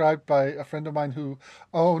been described by a friend of mine who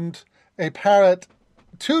owned a parrot,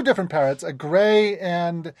 two different parrots, a gray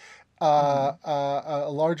and a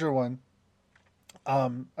larger one,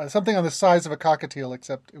 something on the size of a cockatiel,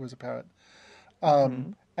 except it was a parrot.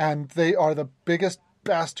 And they are the biggest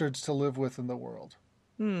bastards to live with in the world.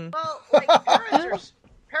 Well, like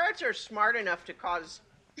parrots are smart enough to cause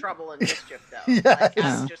trouble and mischief, though.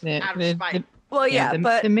 Yes. Like, out of spite. Well, yeah,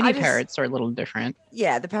 but the mini I just- parrots are a little different.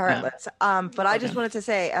 Yeah, the parrotlets. But I just wanted to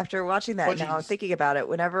say, after watching that, now I'm thinking about it.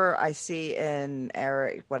 Whenever I see an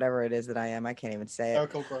Eric, whatever it is that I am, I can't even say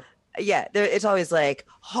it. Yeah, it's always like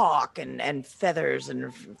hawk and feathers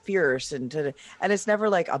and fierce and it's never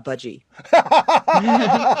like a budgie.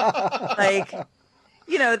 Like,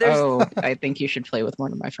 there's. Oh, I think you should play with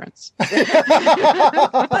one of my friends. But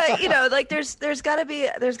like there's got to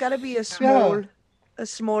be a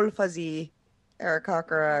small fuzzy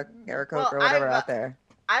Ericock or a Ericock or whatever out there.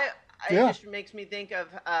 It just makes me think of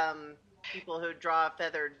people who draw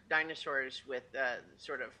feathered dinosaurs with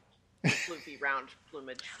sort of floofy round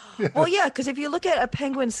plumage. Well, yeah, because if you look at a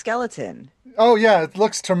penguin skeleton. Oh yeah, it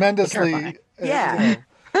looks tremendously. Yeah.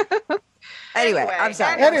 Anyway, I'm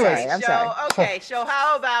sorry. I'm sorry. Okay, so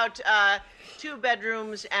how about 2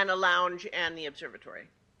 bedrooms and a lounge and the observatory?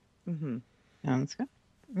 Mm-hmm. Sounds good.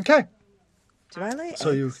 Okay. Do I lay?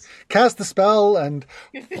 So you cast the spell and.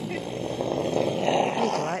 Hey,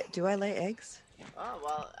 do I lay eggs? Oh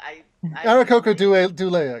well, Aarakocra do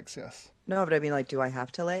lay eggs, yes. No, but I mean, like, do I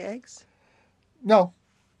have to lay eggs? No.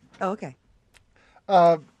 Oh, okay.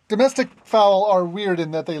 Domestic fowl are weird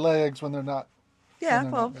in that they lay eggs when they're not. Yeah,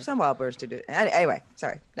 well, some wild birds do. Anyway,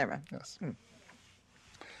 sorry, never mind. Yes.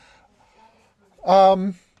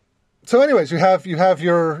 So, anyways, you have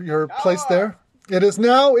your place there. It is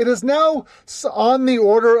now on the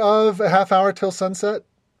order of a half hour till sunset.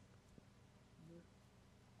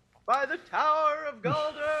 By the Tower of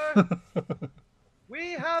Galder,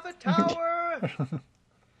 we have a tower.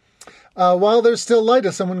 While there's still light,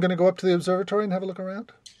 is someone going to go up to the observatory and have a look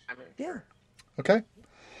around? Yeah. Okay.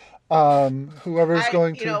 Whoever's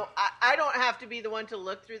going to. I don't have to be the one to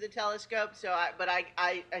look through the telescope, but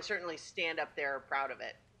I certainly stand up there proud of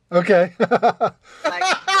it. Okay.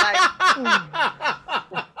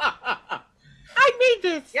 I made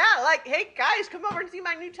this. Yeah, hey guys, come over and see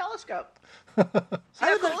my new telescope. See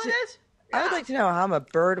how cool it is? I would like to know how I'm a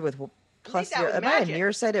bird with plus. Am I a magic.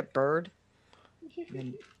 nearsighted bird?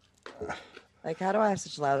 How do I have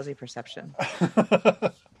such lousy perception?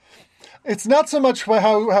 It's not so much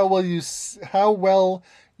how well you see. The idea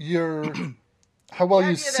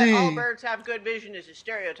that all birds have good vision is a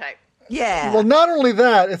stereotype. Yeah. Well, not only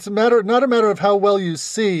that, it's not a matter of how well you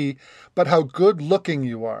see, but how good looking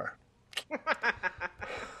you are.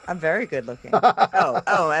 I'm very good looking.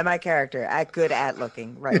 And my character good at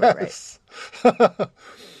looking. Right. Yes. I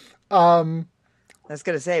was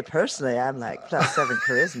gonna say personally, I'm +7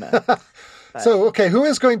 charisma. But, so, okay, who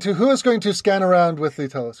is going to scan around with the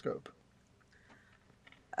telescope?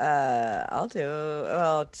 I'll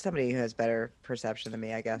do. Somebody who has better perception than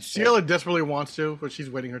me, I guess. Sheila desperately wants to, but she's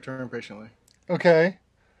waiting her turn patiently. Okay.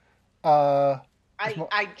 I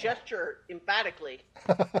gesture emphatically.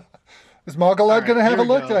 Is Margalad going to have a here we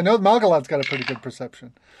look? go. I know Margalad's got a pretty good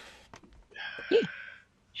perception. Yeah,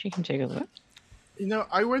 she can take a look.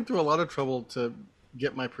 I went through a lot of trouble to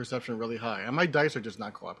get my perception really high, and my dice are just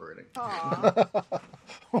not cooperating.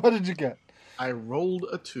 What did you get? I rolled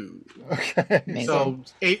a 2. Okay. Amazing. So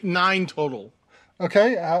 9 total.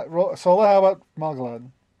 Okay. Sola, how about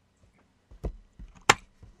Margalad?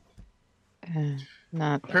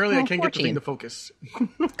 Not Apparently, I can't 14. get the thing to focus.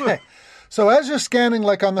 Okay. So as you're scanning,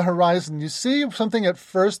 on the horizon, you see something at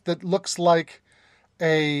first that looks like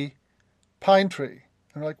a pine tree.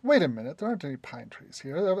 And you're like, wait a minute, there aren't any pine trees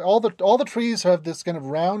here. All the trees have this kind of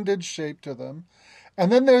rounded shape to them. And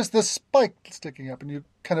then there's this spike sticking up, and you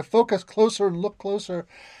kind of focus closer and look closer,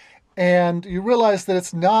 and you realize that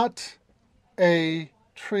it's not a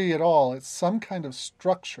tree at all. It's some kind of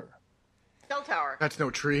structure. Cell tower. That's no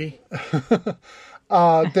tree.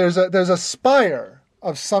 There's a spire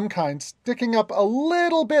of some kind sticking up a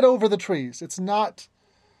little bit over the trees. It's not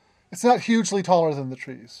hugely taller than the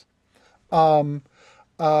trees. About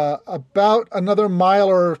another mile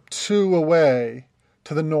or two away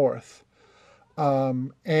to the north.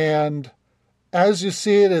 And as you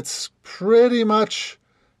see it, it's pretty much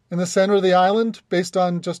in the center of the island, based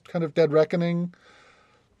on just kind of dead reckoning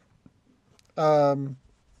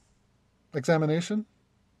examination.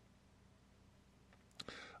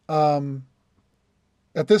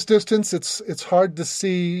 At this distance, it's hard to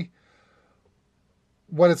see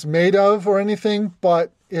what it's made of or anything,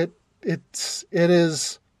 but it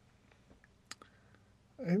is.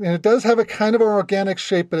 And it does have a kind of an organic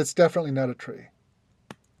shape, but it's definitely not a tree.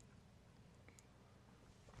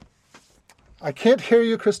 I can't hear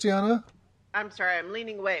you, Christiana. I'm sorry, I'm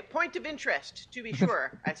leaning away. Point of interest, to be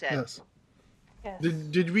sure, I said. Yes. Yes.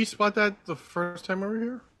 Did we spot that the first time we were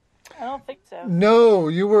here? I don't think so. No,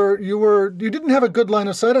 you didn't have a good line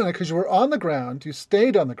of sight on it because you were on the ground. You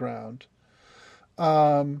stayed on the ground.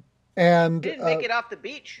 And Didn't make it off the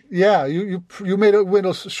beach. yeah, you made went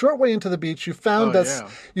a short way into the beach. You found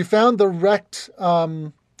you found the wrecked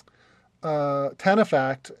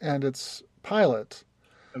Tanafact and its pilot.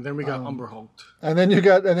 And then we got Umberhulked. And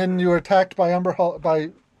then you were attacked by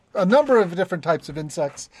by a number of different types of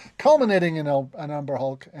insects, culminating in an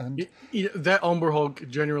Umberhulk. And That Umberhulk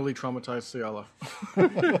genuinely traumatized Ciala.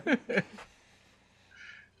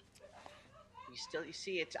 You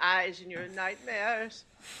see its eyes in your nightmares.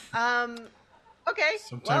 Okay.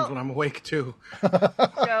 Sometimes when I'm awake too.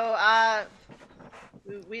 So,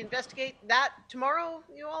 we investigate that tomorrow,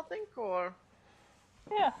 you all think, or?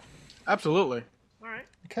 Yeah. Absolutely. All right.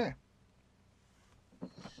 okay.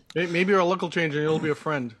 Maybe our luck will change and you'll be a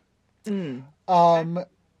friend. So I'll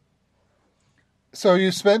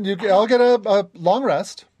get a long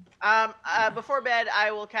rest. Before bed,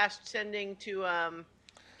 I will cast sending to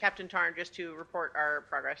Captain Tarn just to report our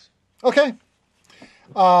progress. Okay.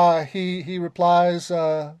 He replies,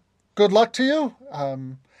 good luck to you,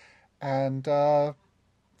 and fair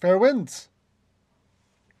winds.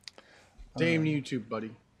 Damn you too,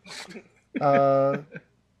 buddy.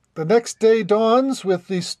 The next day dawns with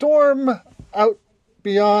the storm out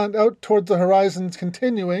towards the horizons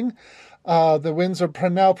continuing. The winds are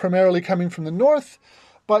now primarily coming from the north.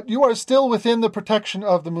 But you are still within the protection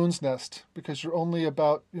of the moon's nest because you're only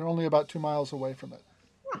about 2 miles away from it.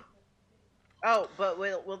 Oh, but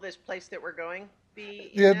will this place that we're going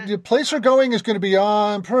be? The place you're going is going to be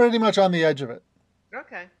pretty much on the edge of it.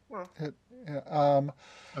 Okay. Well. On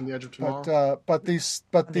the edge of tomorrow. But the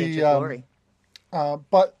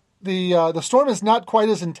storm is not quite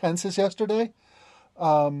as intense as yesterday,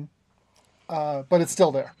 but it's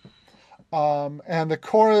still there. And the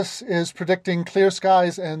chorus is predicting clear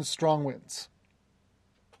skies and strong winds.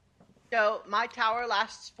 So my tower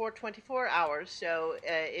lasts for 24 hours. So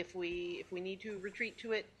if we need to retreat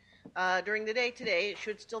to it during the day today, it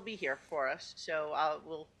should still be here for us. So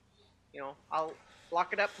I'll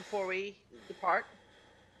lock it up before we depart.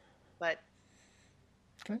 But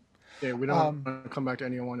okay. Yeah, we don't want to come back to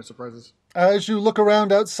any unwanted surprises. As you look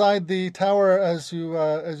around outside the tower, as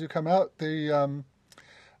you come out, the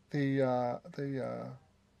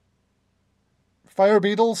fire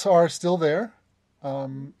beetles are still there,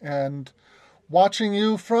 and watching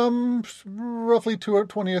you from roughly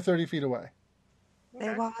 20 or 30 feet away.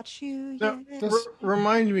 They watch you. Now,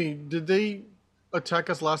 remind me, did they attack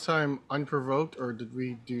us last time unprovoked, or did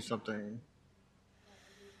we do something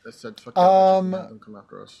that said fuck that, and have them come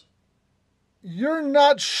after us? You're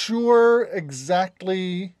not sure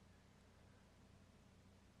exactly.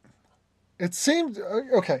 It seemed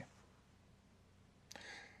okay.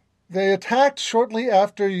 They attacked shortly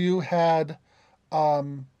after you had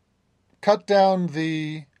cut down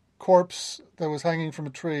the corpse that was hanging from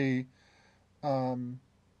a tree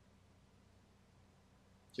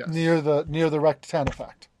Yes. near the wrecked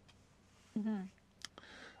Tanafact.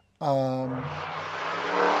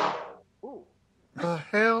 The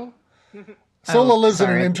hell? Sola lives in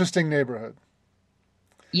sorry. an interesting neighborhood.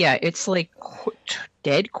 Yeah, it's like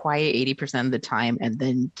dead quiet 80% of the time, and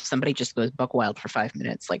then somebody just goes buck wild for 5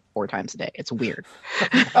 minutes, like 4 times a day. It's weird.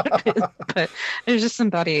 But there's just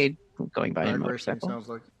somebody going by in a motorcycle. Sounds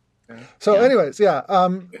like. Yeah. So, Yeah. anyways,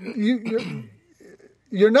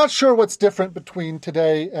 you're not sure what's different between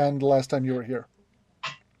today and the last time you were here.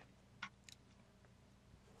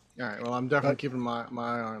 All right. Well, I'm definitely keeping my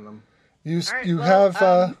eye on them. You right, you well,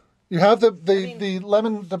 have the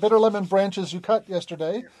bitter lemon branches you cut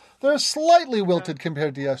yesterday. They're slightly wilted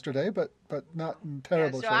compared to yesterday, but not in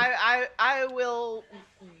terrible so shape. I will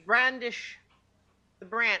brandish the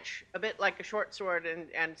branch a bit like a short sword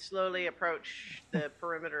and slowly approach the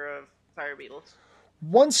perimeter of fire beetles.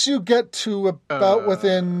 Once you get to about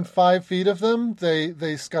within 5 feet of them,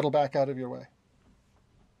 they scuttle back out of your way.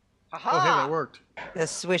 Aha! Oh, hey, that worked. The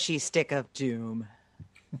swishy stick of doom.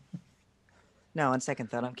 No, on second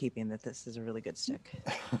thought, I'm keeping that. This is a really good stick.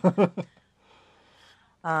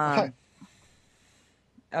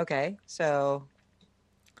 Okay, so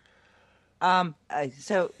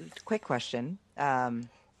quick question. And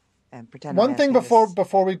pretend. One I'm thing asking this-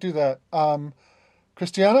 before we do that,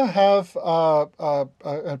 Christiana, have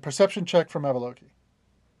a perception check from Avaloki.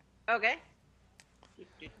 Okay.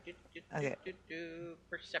 Okay.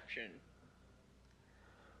 Perception.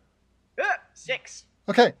 6.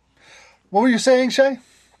 Okay, what were you saying, Shay?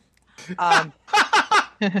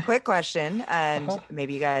 Quick question, and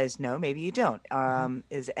maybe you guys know, maybe you don't. Are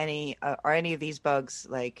any of these bugs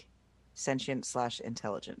like sentient /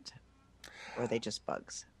 intelligent, or are they just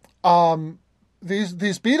bugs?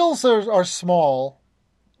 These beetles are small.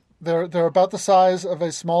 They're about the size of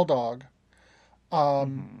a small dog,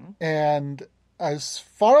 and as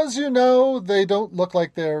far as you know, they don't look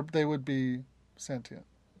like they would be sentient.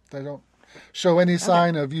 They don't show any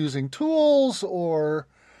sign of using tools or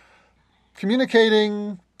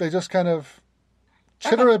communicating. They just kind of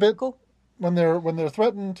chitter a bit Cool. when they're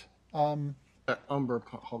threatened. That Umber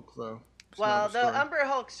Hulk, though. It's Well, another the story. Umber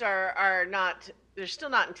Hulks are not. They're still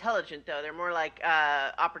not intelligent, though. They're more like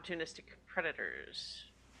opportunistic predators.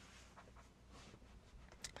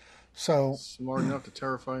 So Smart enough to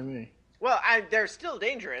terrify me. Well, they're still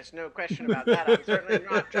dangerous, no question about that. I'm certainly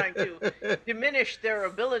not trying to diminish their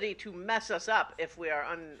ability to mess us up if we are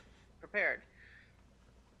unprepared.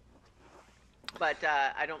 But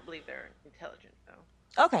I don't believe they're intelligent,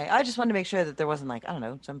 though. Okay, I just wanted to make sure that there wasn't like, I don't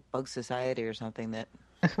know, some bug society or something that.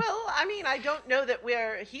 Well, I mean, I don't know that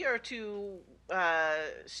we're here to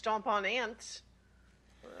stomp on ants.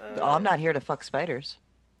 Oh, I'm not here to fuck spiders.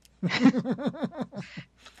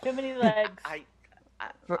 Too many legs.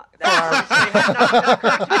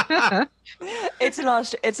 It's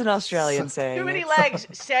an Australian saying. Too many legs,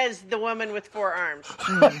 says the woman with 4 arms.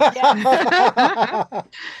 Yeah.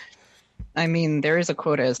 I mean, there is a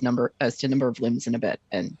quota as to number of limbs in a bed,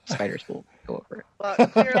 and spiders will go over it. Well,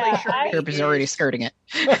 clearly, Yeah, Shirley Herb is already is- skirting it.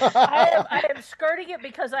 I am skirting it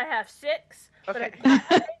because I have 6, But Okay.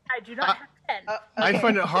 I do not have 10. I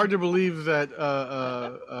find it hard to believe that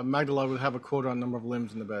Magdala would have a quota on number of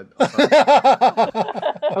limbs in the bed. I'm sorry.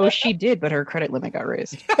 Oh, she did, but her credit limit got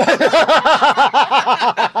raised. It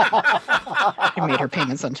made her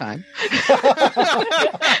payments on time.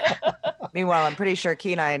 Meanwhile, I'm pretty sure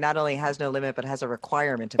Kenai not only has no limit, but has a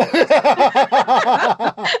requirement of it.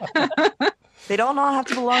 They don't all have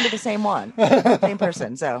to belong to the same one, same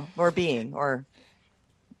person, or being, or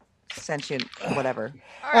sentient, whatever.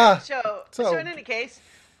 All right. So so- in any case,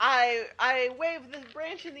 I wave the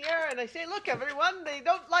branch in the air and I say, "Look, everyone, they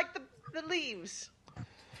don't like the leaves.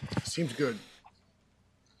 Seems good.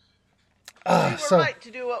 We were right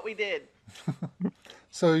to do what we did."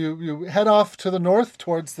 So you head off to the north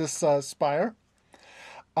towards this spire,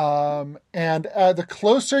 and the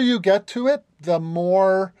closer you get to it, the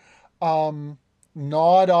more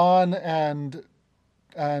gnawed on and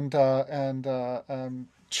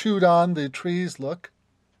chewed on the trees look,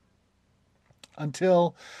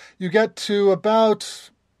 until you get to about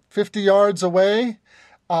 50 yards away,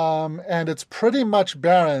 and it's pretty much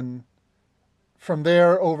barren from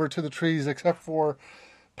there over to the trees, except for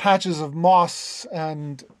patches of moss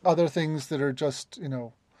and other things that are just,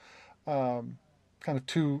 kind of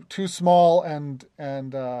too small and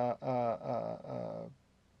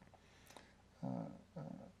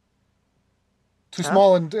too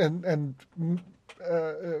small and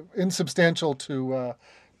insubstantial to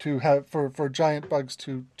have for giant bugs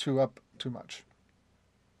to chew up too much.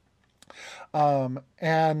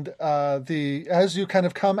 And as you kind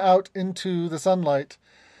of come out into the sunlight,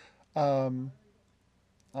 or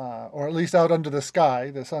at least out under the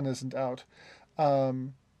sky, the sun isn't out,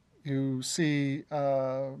 you see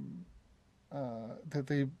that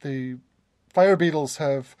the fire beetles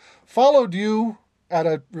have followed you at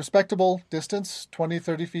a respectable distance, 20,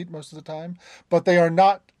 30 feet most of the time, but they are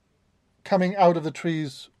not coming out of the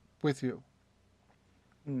trees with you.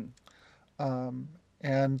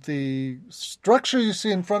 And the structure you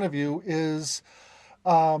see in front of you is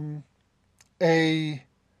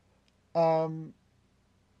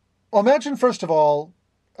imagine, first of all,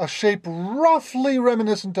 a shape roughly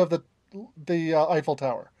reminiscent of the Eiffel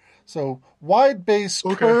Tower. So wide base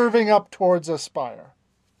curving up towards a spire.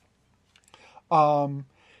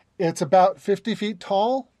 It's about 50 feet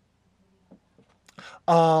tall,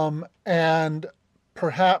 and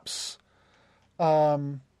perhaps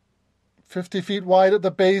 50 feet wide at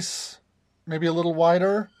the base, maybe a little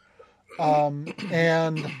wider.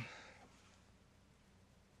 And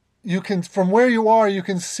you can, from where you are, you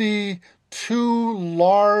can see two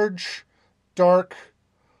large, dark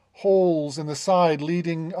holes in the side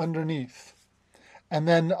leading underneath. And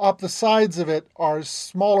then up the sides of it are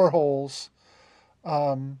smaller holes.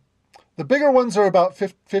 The bigger ones are about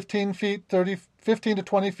 15 feet, 15 to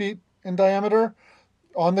 20 feet in diameter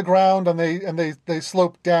on the ground, and they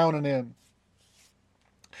slope down and in.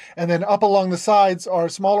 And then up along the sides are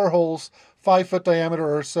smaller holes, 5 foot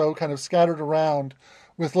diameter or so, kind of scattered around,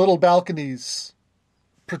 with little balconies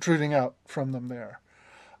protruding out from them there.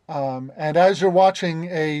 And as you're watching,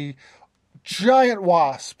 a giant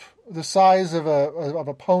wasp, the size of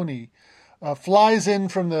a pony, flies in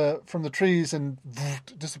from the trees and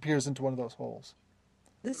disappears into one of those holes.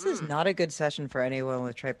 This is not a good session for anyone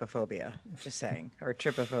with trypophobia. Just saying, or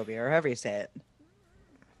trypophobia, or however you say it.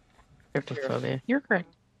 Trypophobia. You're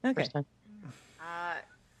correct. Okay.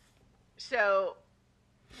 So,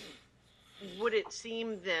 would it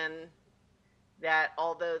seem then that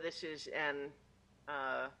although this is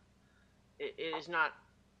it is not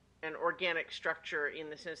an organic structure in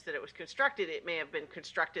the sense that it was constructed, it may have been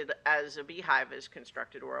constructed as a beehive is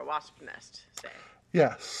constructed, or a wasp nest, say?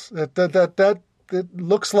 Yes, that it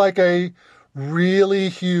looks like a really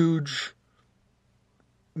huge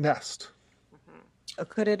nest.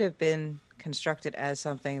 Could it have been constructed as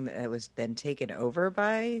something that was then taken over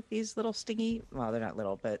by these little stingy? Well, they're not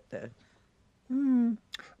little, but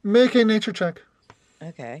Make a nature check.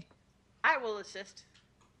 okay. I will assist.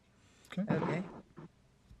 Okay.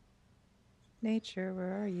 Nature,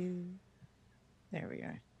 where are you? There we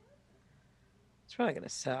are. It's probably gonna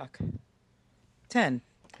suck. 10.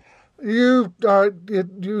 You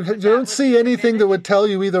don't see anything that would tell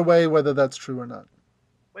you either way whether that's true or not.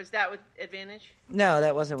 Was that with advantage? No,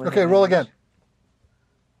 that wasn't. With Okay, roll again.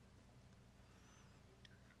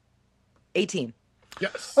 18.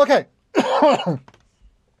 Yes. Okay.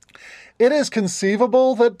 It is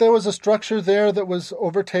conceivable that there was a structure there that was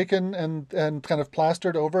overtaken and kind of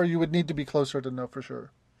plastered over. You would need to be closer to know for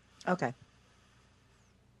sure. Okay.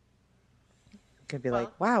 Could be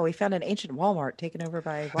like, wow, we found an ancient Walmart taken over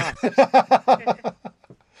by wasps.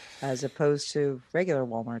 as opposed to regular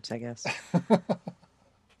Walmarts, I guess.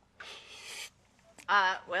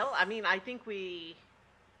 Well, I mean, I think we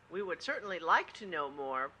would certainly like to know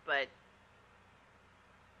more, but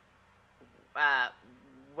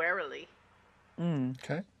warily.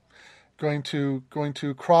 Okay. Going to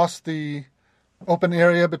cross the open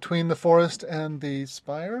area between the forest and the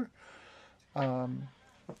spire.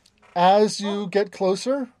 As you get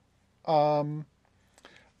closer, you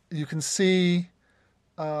can see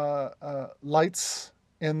lights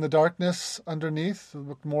in the darkness underneath. They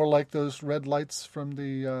look more like those red lights from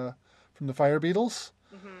the fire beetles.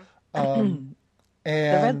 Mm-hmm.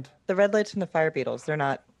 And the red lights from the fire beetles,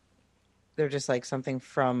 they're just like something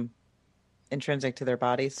from intrinsic to their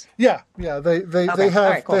bodies. yeah, they Okay. have All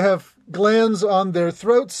right, cool. they have glands on their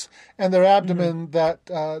throats and their abdomen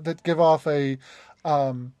that give off a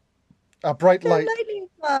bright They're light. lightning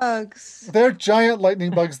bugs. They're giant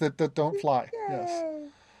lightning bugs that don't fly. Yes.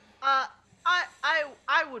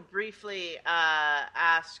 I would briefly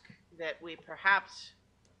ask that we perhaps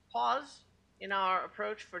pause in our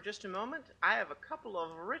approach for just a moment. I have a couple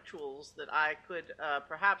of rituals that I could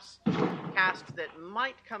perhaps cast that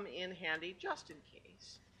might come in handy just in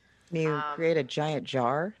case. Can you create a giant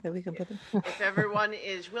jar that we can put them? If everyone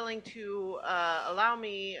is willing to allow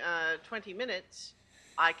me 20 minutes,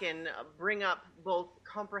 I can bring up both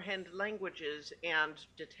comprehend languages and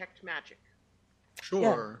detect magic.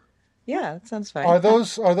 Sure. Yeah, that sounds fine. Are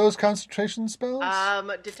those concentration spells?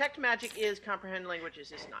 Detect magic is, comprehend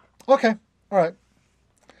languages is not. Okay. All right.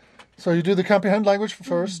 So you do the comprehend language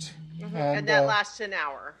first, Mm-hmm. And that lasts an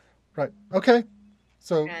hour. right? Okay.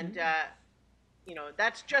 So And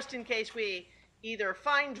that's just in case we either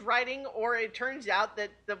find writing or it turns out that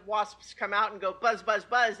the wasps come out and go buzz, buzz,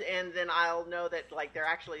 buzz, and then I'll know that like they're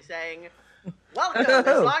actually saying, "Welcome.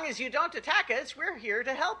 As long as you don't attack us, we're here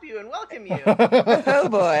to help you and welcome you." Oh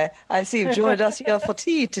boy, I see you've joined us here for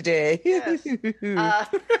tea today. Yes.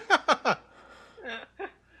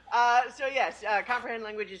 So yes, comprehend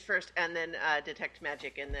languages first, and then detect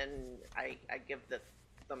magic, and then I give the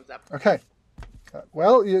thumbs up. okay.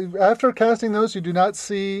 Well, after casting those, you do not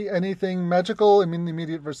see anything magical in the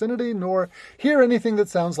immediate vicinity, nor hear anything that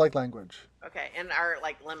sounds like language. Okay, and our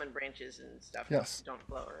like lemon branches and stuff Yes. don't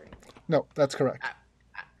glow or anything. No, that's correct.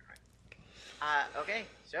 Okay,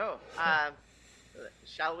 so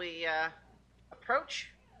shall we approach?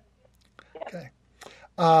 Okay.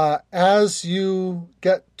 As you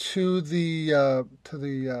get to the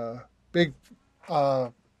big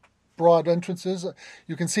broad entrances,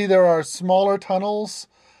 you can see there are smaller tunnels.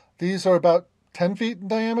 These are about 10 feet in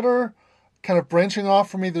diameter, kind of branching off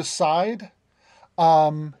from either side.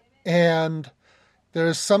 And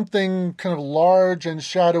there's something kind of large and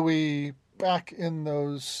shadowy back in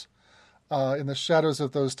those, in the shadows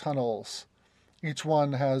of those tunnels. Each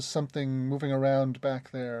one has something moving around back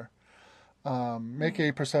there. Make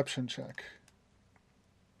a perception check.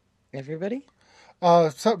 Everybody?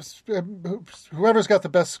 Whoever's got the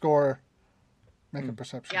best score, make a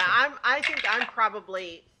perception Yeah, check. I think I'm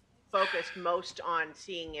probably focused most on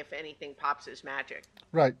seeing if anything pops as magic.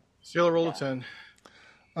 Right. Sailor roll a 10.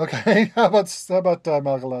 Okay. How about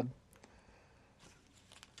Malgalad?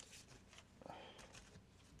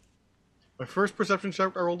 My first perception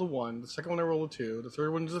check, I rolled a 1. The second one, I rolled a 2. The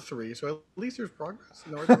third one is a 3. So at least there's progress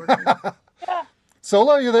in the right direction.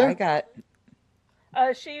 Sola, are you there? I got.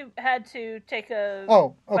 She had to take a.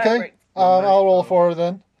 Oh, okay. break. I'll roll for her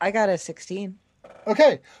then. I got a 16.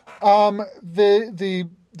 Okay. The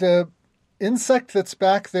insect that's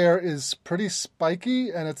back there is pretty spiky,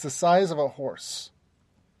 and it's the size of a horse.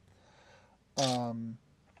 I've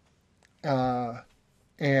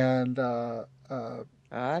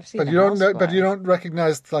seen. But a you don't know, housefly. but you don't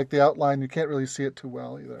recognize like the outline. You can't really see it too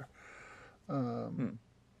well either.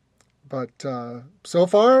 But so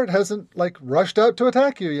far, it hasn't like rushed out to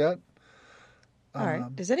attack you yet. All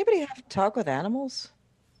right. Does anybody have to talk with animals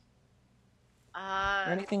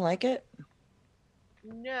or anything like it?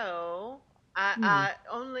 No.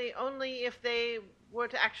 Only if they were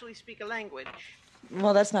to actually speak a language.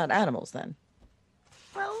 Well, that's not animals then.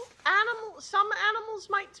 Well, some animals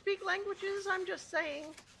might speak languages. I'm just saying.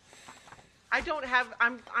 I don't have.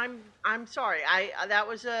 I'm sorry. That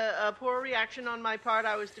was a poor reaction on my part.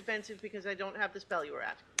 I was defensive because I don't have the spell you were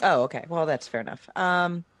asking. Oh, okay. Well, that's fair enough.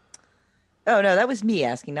 Oh no, that was me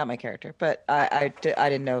asking, not my character. But I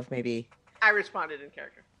didn't know if maybe. I responded in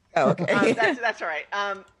character. Oh, okay. That's all right.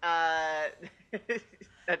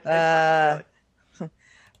 That's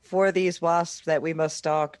For these wasps that we must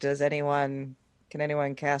stalk, can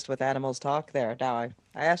anyone cast with animals talk? There. Now I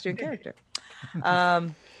asked you in character.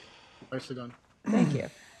 Nicely done. Thank you.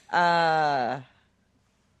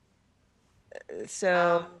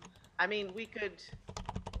 So I mean, we could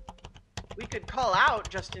call out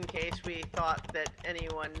just in case we thought that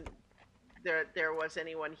there was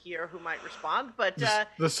anyone here who might respond. But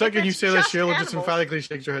The second you say that, Sheila just animals, emphatically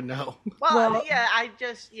shakes her head no. well, yeah,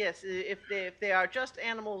 yes. If they are just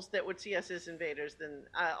animals that would see us as invaders, then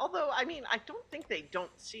although I mean, I don't think they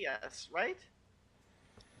don't see us, right?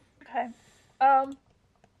 Okay.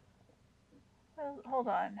 Hold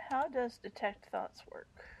on. How does detect thoughts work?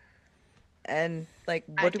 and like,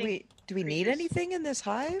 I what do think we need creatures- anything in this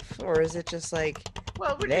hive, or is it just like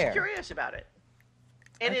Well, we're there? just curious about it.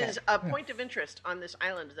 It Okay. is a point of interest on this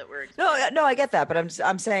island that we're No, exploring. no, I get that, but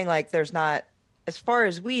I'm saying like there's not, as far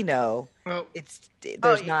as we know, Well,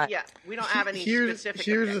 there's not. Yeah, we don't have any here's specific.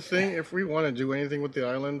 the objectives. thing: if we want to do anything with the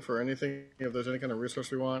island for anything, if there's any kind of resource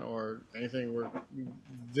we want or anything,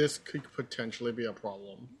 this could potentially be a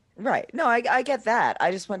problem. Right. No, I get that. I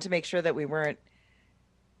just want to make sure that we weren't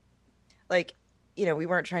like, we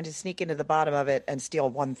weren't trying to sneak into the bottom of it and steal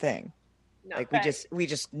one thing. No. Like Right. we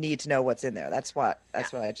just need to know what's in there. That's what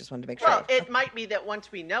I just wanted to make sure. Well, it might be that once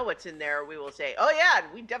we know what's in there, we will say, "Oh yeah,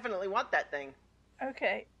 we definitely want that thing."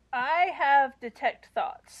 Okay. I have detect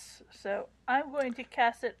thoughts, so I'm going to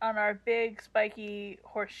cast it on our big, spiky,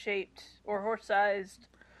 horse-shaped or horse-sized.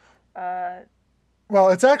 Well,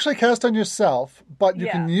 it's actually cast on yourself, but you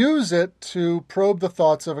can Yeah. use it to probe the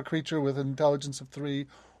thoughts of a creature with an intelligence of 3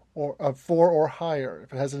 or of 4 or higher.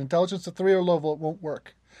 If it has an intelligence of 3 or level, it won't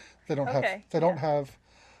work. They don't have. Okay, They don't have.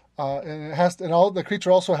 And it has to, and all the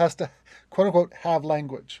creature also has to, quote unquote, have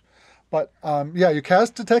language. But you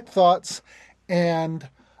cast detect thoughts, and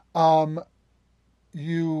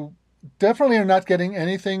you definitely are not getting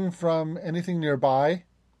anything from anything nearby.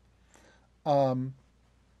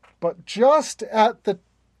 But just at the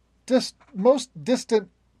most distant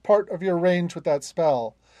part of your range with that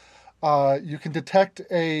spell, you can detect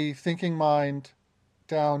a thinking mind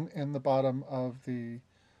down in the bottom of the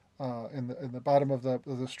in the bottom of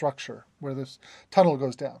the structure where this tunnel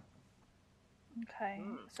goes down. Okay.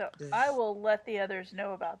 So I will let the others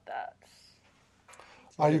know about that.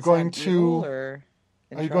 Are Does you it going sound evil to or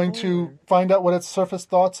in are you going trouble, to or- find out what its surface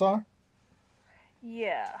thoughts are?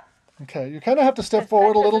 Yeah. Okay, you kind of have to step That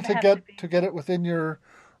forward a little doesn't to have get to be- get it within your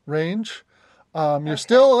range. You're Okay.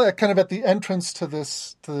 still kind of at the entrance to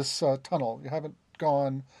this tunnel. You haven't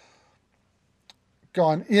gone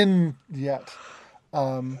in yet.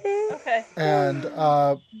 Okay. And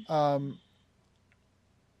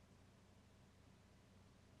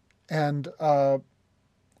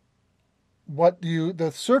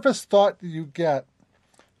the surface thought that you get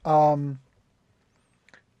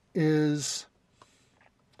is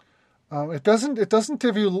it doesn't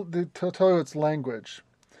give you to tell you its language,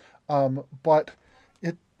 but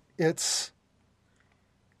it's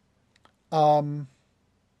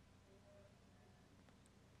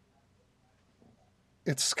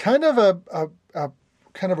it's kind of a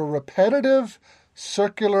kind of a repetitive,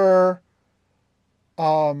 circular,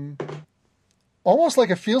 almost like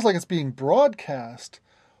it feels like it's being broadcast.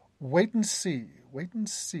 Wait and see. Wait and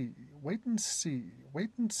see. Wait and see. Wait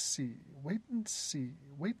and see. Wait and see.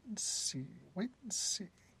 Wait and see. Wait and see.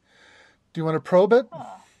 Do you want to probe it?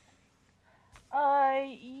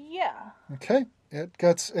 Yeah. Okay. It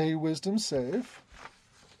gets a wisdom save.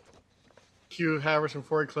 Cue Harrison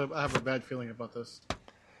Ford clip. I have a bad feeling about this.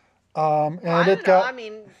 And I don't know. I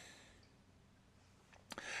mean,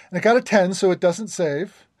 it got a 10, so it doesn't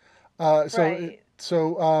save. Right.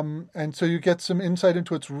 So you get some insight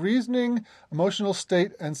into its reasoning, emotional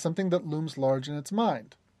state, and something that looms large in its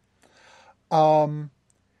mind.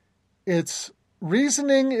 Its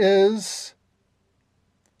reasoning is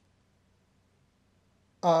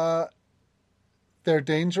they're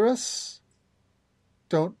dangerous.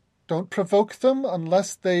 Don't provoke them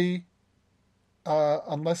unless they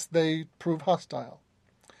prove hostile.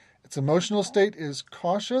 Its emotional state is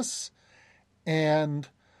cautious and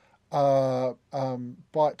but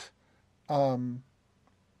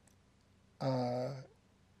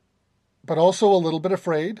also a little bit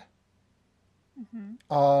afraid.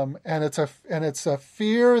 And it's a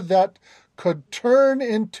fear that could turn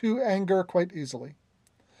into anger quite easily.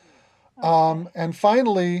 And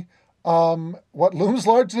finally, what looms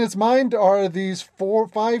large in its mind are these 4 or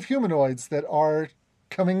 5 humanoids that are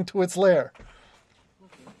coming to its lair.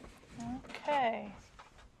 Okay.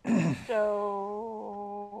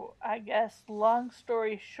 So I guess, long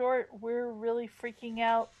story short, we're really freaking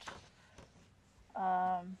out.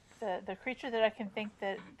 The creature that I can think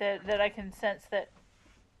that I can sense that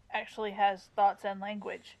actually has thoughts and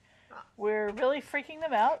language. We're really freaking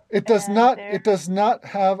them out. It does and not. they're- It does not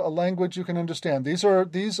have a language you can understand. These are.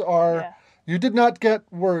 Yeah. You did not get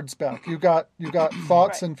words back. You got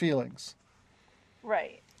thoughts Right. and feelings.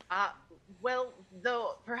 Right. Well,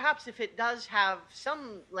 though, perhaps if it does have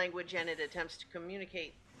some language and it attempts to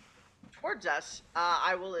communicate towards us,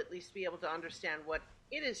 I will at least be able to understand what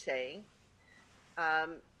it is saying.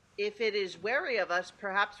 If it is wary of us,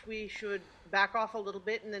 perhaps we should back off a little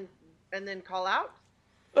bit and then call out.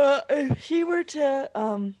 If she were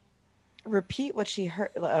to repeat what she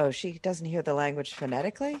heard, she doesn't hear the language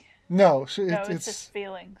phonetically. No, No, it's just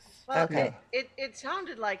feelings. Well, Okay. it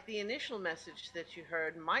sounded like the initial message that you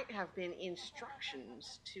heard might have been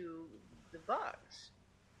instructions to the bugs,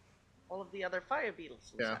 all of the other fire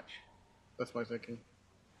beetles and Yeah. such. That's my thinking.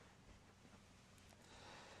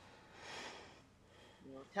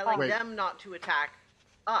 You know, telling Wait. them not to attack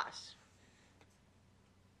us.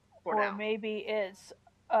 For Or now. maybe it's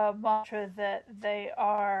a mantra that they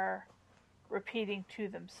are repeating to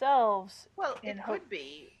themselves. Well, in it hope- could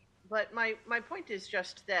be, but my point is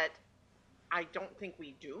just that I don't think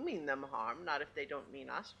we do mean them harm, not if they don't mean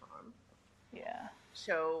us harm. Yeah.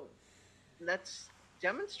 So let's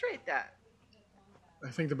demonstrate that. I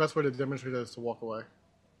think the best way to demonstrate that is to walk away.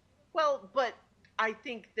 Well, but I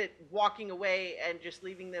think that walking away and just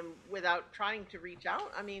leaving them without trying to reach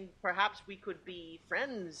out, I mean, perhaps we could be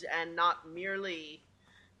friends and not merely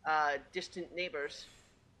distant neighbors.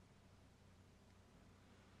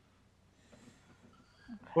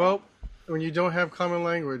 Well, when you don't have common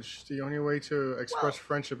language, the only way to express Well-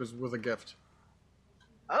 friendship is with a gift.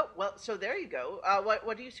 Oh, well, so there you go.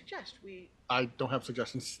 What do you suggest? I don't have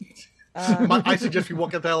suggestions. Um, I suggest we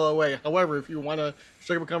walk the hell away. However, if you want to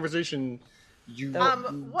strike up a conversation, you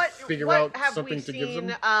figure what out have something we to seen,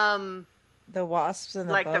 give them. The wasps and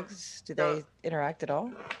the Like the- bugs, do they interact at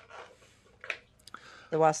all?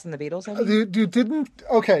 The wasps and the beetles, I mean? You didn't.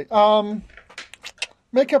 Okay.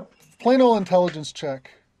 Make a plain old intelligence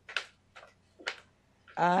check.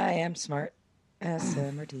 I am smart.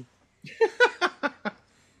 SMRT.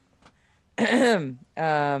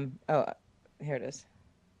 Here it is.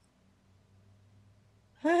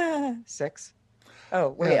 6. Oh,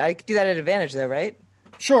 wait, Yeah. I could do that at advantage though, right?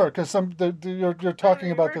 Sure, because you're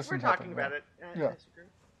talking about this. We're in talking Happen, about right? it. Yeah.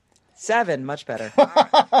 7, much better.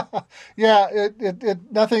 Yeah,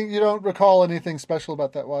 it nothing. You don't recall anything special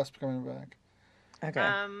about that wasp coming back.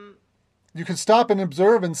 Okay. You can stop and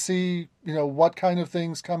observe and see, what kind of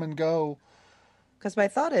things come and go. Because my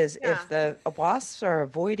thought is, Yeah. if the wasps are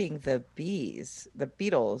avoiding the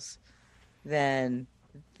beetles, then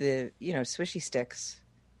the swishy sticks.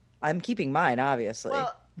 I'm keeping mine, obviously,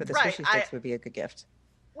 Well, but the right, swishy sticks would be a good gift.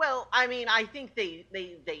 Well, I mean, I think they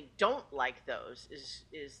don't like those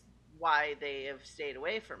is why they have stayed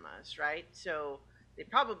away from us, right? So they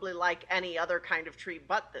probably like any other kind of tree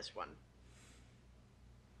but this one.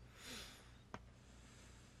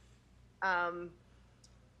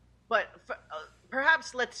 But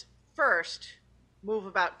perhaps let's first move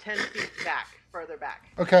about 10 feet further back,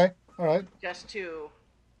 Okay, all right, just to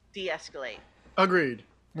de-escalate. Agreed.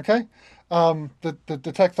 okay. The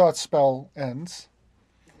detect thought spell ends.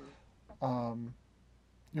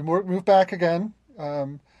 You move back again.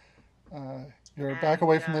 You're back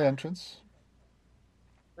away from the entrance.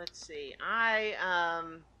 Let's see.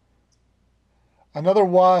 Another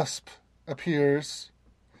wasp appears,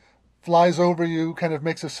 flies over you, kind of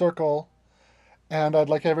makes a circle, and I'd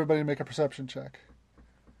like everybody to make a perception check.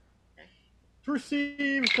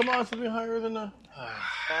 Perceive. Come on, something higher than a.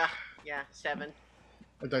 Yeah, 7.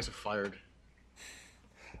 My dice are fired.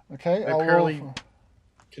 Okay, I I'll apparently roll.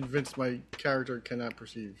 convinced my character cannot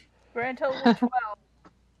perceive. Grand total 12.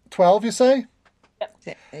 12, you say?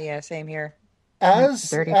 Yeah, same here. As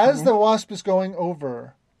 30 as for the wasp is going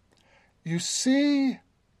over, you see,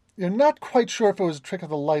 you're not quite sure if it was a trick of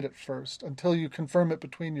the light at first until you confirm it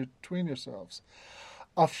between yourselves.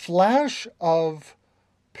 A flash of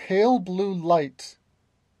pale blue light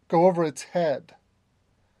go over its head,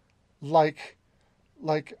 like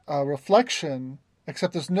a reflection,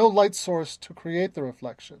 except there's no light source to create the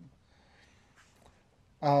reflection.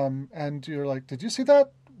 And you're like, did you see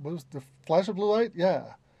that? Was the flash of blue light?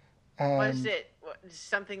 Yeah. Was it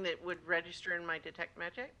something that would register in my detect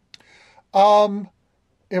magic?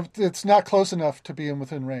 It's not close enough to be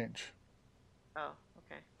within range. Oh,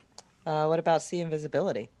 okay. What about see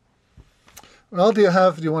invisibility? Well, do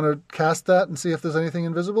you want to cast that and see if there's anything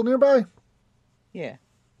invisible nearby? Yeah.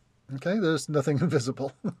 Okay, there's nothing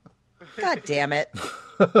invisible. God damn it.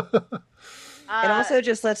 It also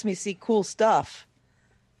just lets me see cool stuff.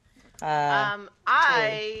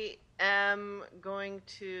 I am going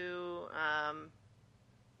to.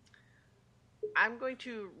 I'm going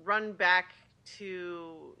to run back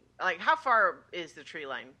to. Like, how far is the tree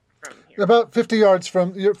line from here? About 50 yards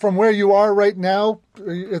from where you are right now.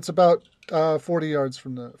 It's about 40 yards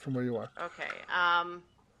from where you are. Okay. I'm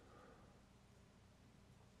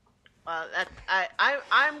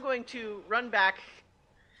going to run back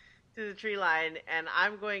to the tree line, and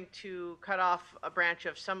I'm going to cut off a branch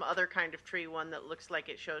of some other kind of tree, one that looks like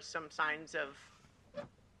it shows some signs of,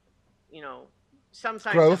 some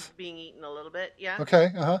signs Growth. of being eaten a little bit. Yeah. Okay.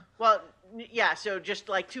 Well, yeah. So just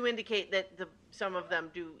like to indicate that some of them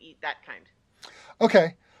do eat that kind.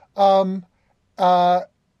 Okay.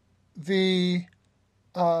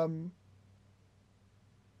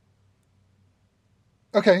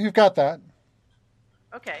 Okay, you've got that.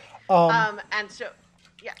 Okay. And so,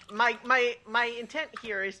 yeah, my intent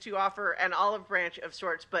here is to offer an olive branch of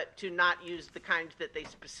sorts, but to not use the kind that they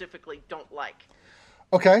specifically don't like.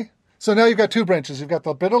 Okay. So now you've got two branches. You've got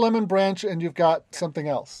the bitter lemon branch, and you've got something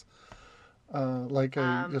else, like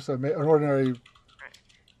just an ordinary. Right.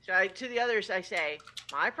 So to the others, I say,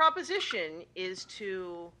 my proposition is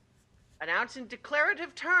to announce in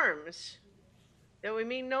declarative terms that we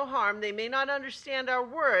mean no harm. They may not understand our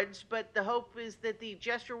words, but the hope is that the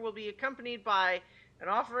gesture will be accompanied by an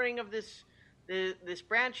offering of this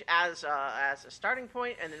branch as a starting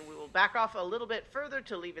point, and then we will back off a little bit further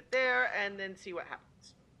to leave it there, and then see what happens.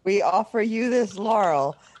 We offer you this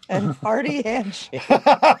laurel and hearty handshake.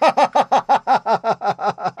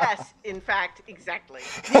 Yes, in fact, exactly.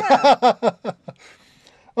 Yeah.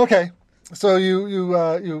 Okay, so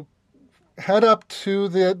you head up to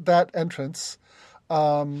that entrance.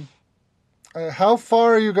 How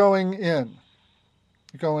far are you going in?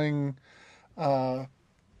 Going right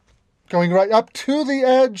up to the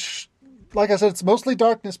edge. Like I said, it's mostly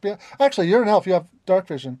darkness. Actually, you're an elf. You have dark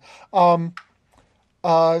vision.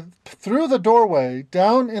 Through the doorway,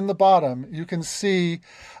 down in the bottom, you can see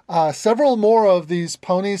several more of these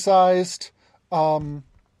pony-sized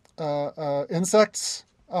insects.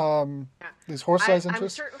 These horse-sized insects. I'm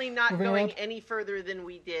certainly not going around? any further than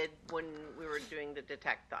we did when we were doing the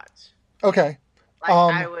detect thoughts. Okay.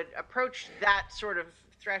 I would approach that sort of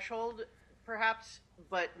threshold, perhaps,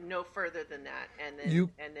 but no further than that, and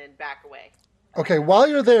then back away. Okay, while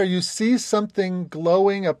you're there, you see something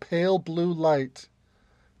glowing a pale blue light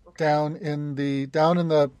down in the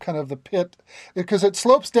kind of the pit, because it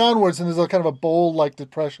slopes downwards and there's a kind of a bowl-like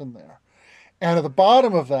depression there. And at the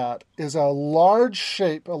bottom of that is a large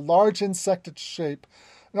insected shape,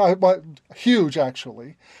 huge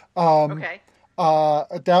actually. Okay.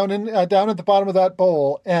 Down at the bottom of that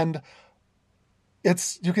bowl, and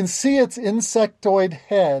you can see its insectoid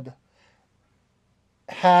head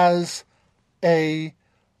has a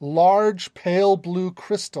large pale blue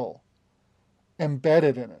crystal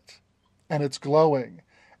embedded in it, and it's glowing,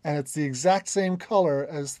 and it's the exact same color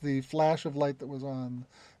as the flash of light that was on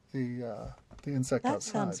the insect That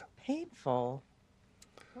outside. sounds painful.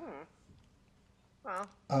 Well,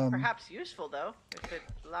 perhaps useful though, if it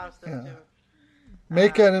allows them to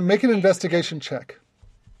make an investigation check.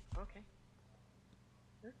 Okay.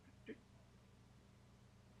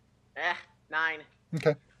 9.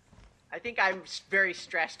 Okay. I think I'm very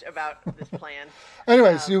stressed about this plan.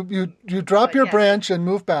 Anyways, you drop your branch and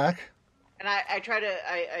move back. And I try to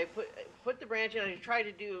I put the branch in, and I try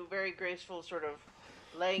to do very graceful sort of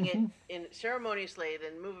laying it in ceremoniously,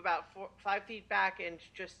 then move about 5 feet back and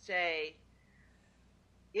just say,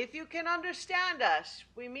 if you can understand us,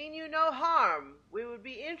 we mean you no harm. We would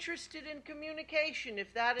be interested in communication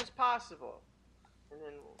if that is possible.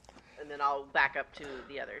 And then I'll back up to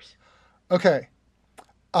the others. Okay.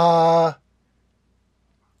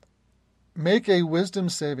 Make a wisdom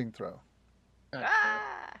saving throw.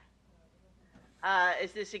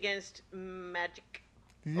 Is this against magic?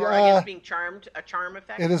 Yeah. Or against being charmed? A charm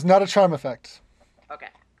effect? It is not a charm effect. Okay.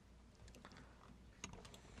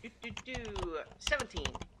 17.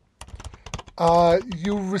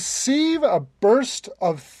 You receive a burst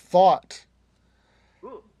of thought.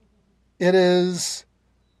 Ooh. It is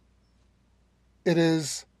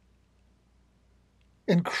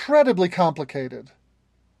incredibly complicated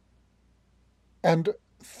and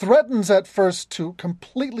threatens at first to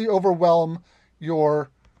completely overwhelm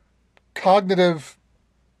your cognitive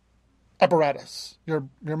apparatus, your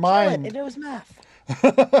mind. It knows math.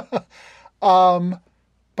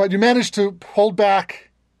 But you manage to hold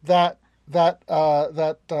back that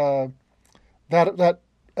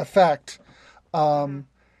effect.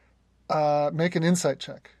 Make an insight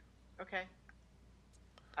check. Okay.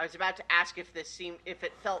 I was about to ask if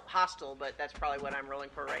it felt hostile, but that's probably what I'm rolling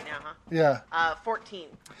for right now, huh? Yeah. 14.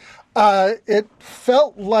 It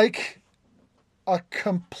felt like a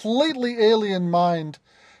completely alien mind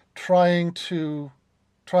trying to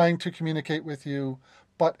communicate with you,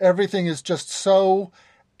 but everything is just so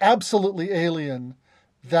absolutely alien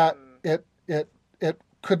that it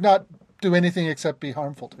could not do anything except be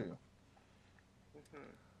harmful to you.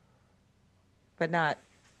 But not,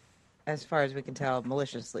 as far as we can tell,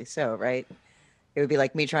 maliciously so, right? It would be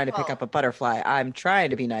like me trying to pick up a butterfly. I'm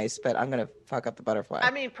trying to be nice, but I'm going to fuck up the butterfly.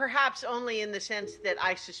 I mean, perhaps only in the sense that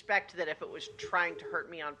I suspect that if it was trying to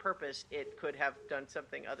hurt me on purpose, it could have done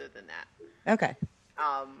something other than that. Okay.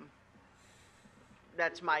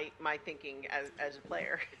 That's my thinking as a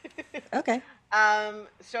player. Okay.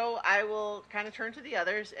 So I will kind of turn to the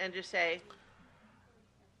others and just say,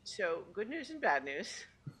 so good news and bad news.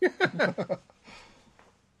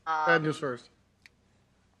 Bad news first.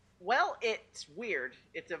 Well, it's weird.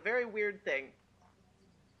 It's a very weird thing.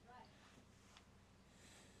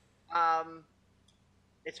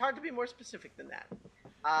 It's hard to be more specific than that.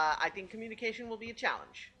 I think communication will be a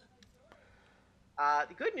challenge.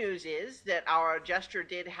 The good news is that our gesture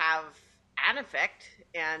did have an effect,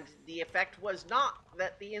 and the effect was not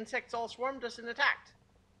that the insects all swarmed us and attacked.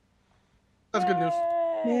 That's good news.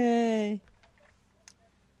 Yay.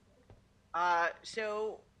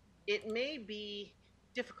 So it may be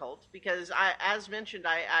difficult because as mentioned,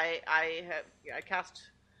 I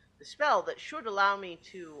cast the spell that should allow me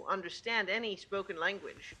to understand any spoken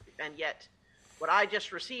language, and yet what I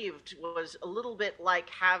just received was a little bit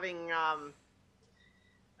like having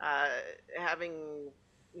a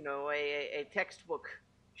textbook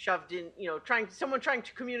shoved in, someone trying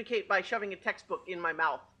to communicate by shoving a textbook in my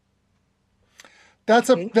mouth. That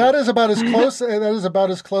is about as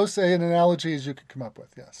close an analogy as you could come up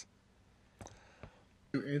with. Yes.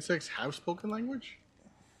 Do insects have spoken language?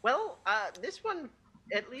 Well, this one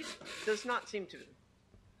at least does not seem to.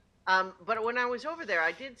 But when I was over there,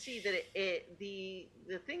 I did see that the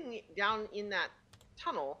thing down in that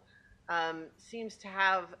tunnel seems to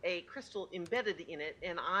have a crystal embedded in it,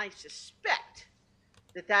 and I suspect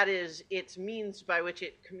that is its means by which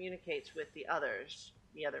it communicates with the other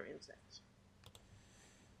insects.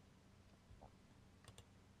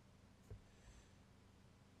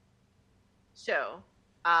 So,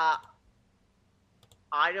 I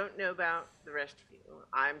don't know about the rest of you.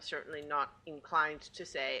 I'm certainly not inclined to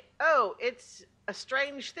say, oh, it's a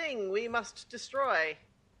strange thing we must destroy.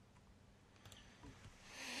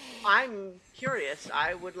 I'm curious.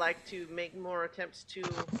 I would like to make more attempts to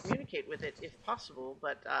communicate with it if possible,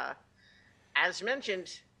 but as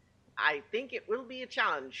mentioned, I think it will be a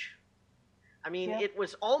challenge. I mean, It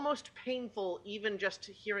was almost painful even just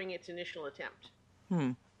hearing its initial attempt.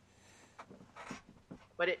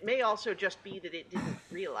 But it may also just be that it didn't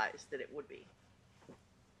realize that it would be.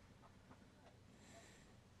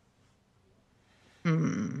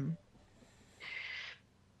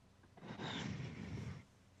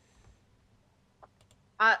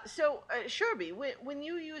 So, Sherby, when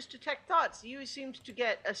you use Detect Thoughts, you seemed to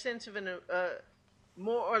get a sense of a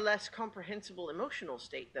more or less comprehensible emotional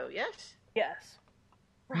state, though, yes? Yes.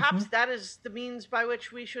 Perhaps that is the means by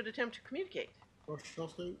which we should attempt to communicate. Emotional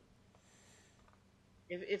state?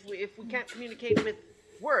 If we can't communicate with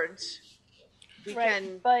words, we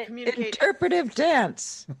can communicate. Interpretive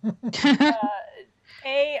dance.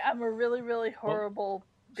 I'm a really, really horrible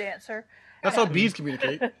dancer. That's how bees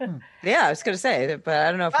communicate. Yeah, I was going to say, but I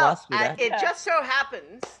don't know if we'll ask you that. It just so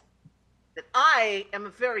happens that I am a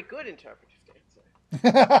very good interpretive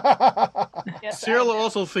dancer. Yes, Cyril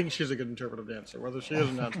also thinks she's a good interpretive dancer, whether she is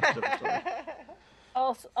or not.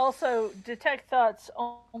 Also, Detect Thoughts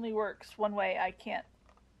only works one way. I can't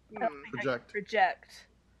project.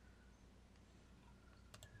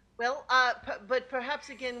 Well, but perhaps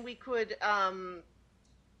again we could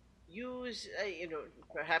use,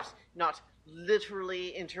 perhaps not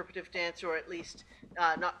literally interpretive dance, or at least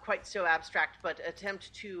not quite so abstract, but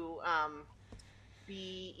attempt to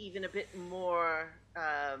be even a bit more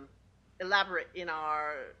elaborate in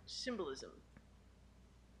our symbolism.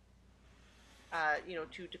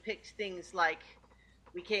 To depict things like,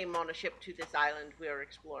 we came on a ship to this island we are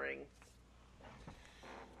exploring,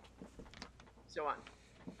 so on.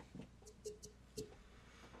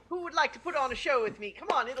 Who would like to put on a show with me? Come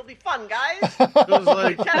on, it'll be fun, guys. It was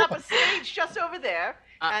like, Set up a stage just over there.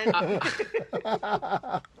 And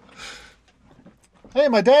Hey,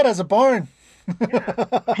 my dad has a barn.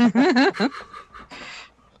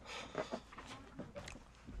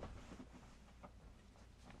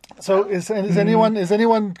 So is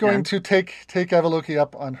anyone going to take Avaloki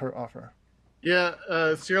up on her offer?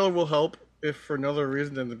 yeah, Cyril will help if for no other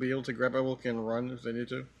reason than to be able to grab Evelyn and run if they need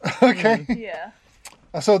to. Okay. Yeah.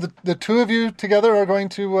 So the two of you together are going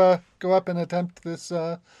to go up and attempt this.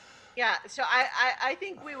 yeah, Yeah, so I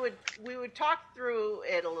think we would talk through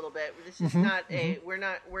it a little bit. This is not a we're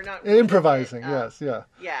not Improvising, winging it. yes, yeah.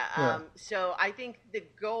 Yeah. So I think the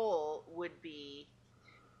goal would be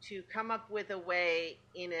to come up with a way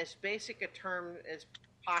in as basic a term as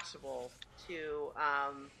possible to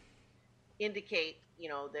indicate,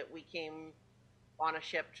 that we came on a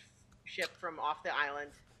ship from off the island.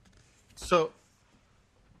 So,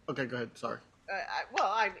 okay, go ahead. Sorry.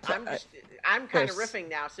 I'm kind of riffing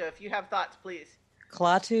now. So if you have thoughts, please.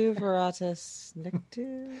 Klaatu Veratus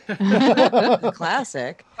Nictu.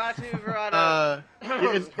 Classic. Klaatu Verata.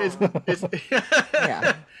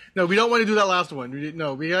 Yeah. No, we don't want to do that last one. We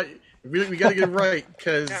got to get it right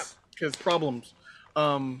because problems.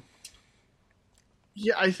 Yeah,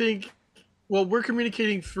 I think. Well, we're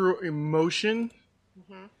communicating through emotion.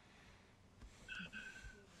 Mm-hmm.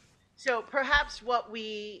 So perhaps what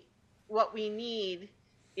we need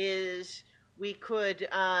is we could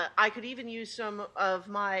I could even use some of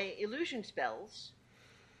my illusion spells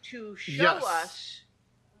to show us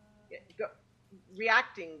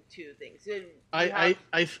reacting to things. I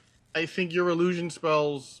think your illusion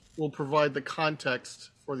spells will provide the context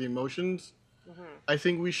for the emotions. Mm-hmm. I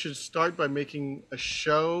think we should start by making a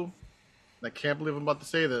show, and I can't believe I'm about to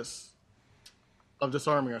say this, of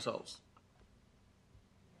disarming ourselves.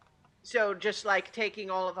 So just like taking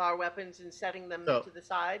all of our weapons and setting them to the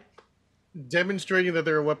side? Demonstrating that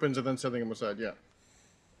there are weapons and then setting them aside, yeah.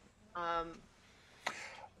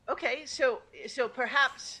 Okay, so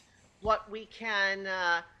perhaps what we can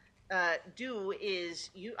do is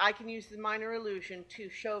I can use the minor illusion to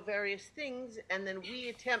show various things, and then we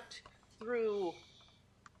attempt through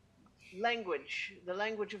the language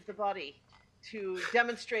of the body, to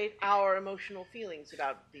demonstrate our emotional feelings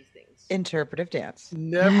about these things. Interpretive dance.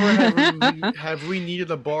 Never have we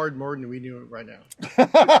needed a bard more than we do right now.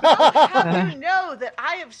 How do you know that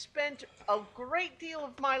I have spent a great deal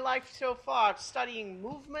of my life so far studying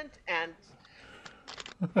movement, and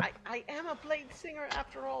I am a blade singer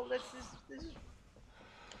after all. This is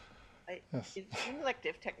Yes. It's an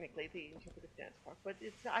elective, technically, the interpretive dance part, but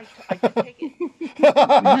I can take it.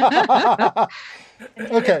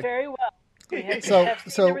 And you did very well. We have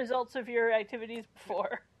seen the results of your activities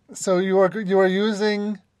before. So you are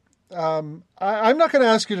using. I'm not going to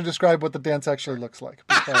ask you to describe what the dance actually looks like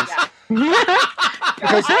because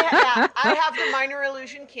I have the minor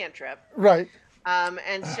illusion cantrip, right.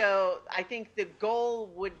 And so I think the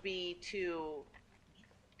goal would be to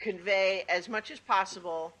convey as much as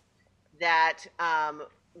possible that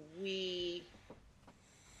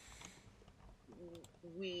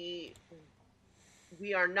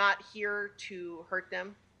we are not here to hurt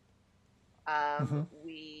them.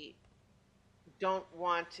 We don't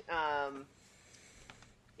want,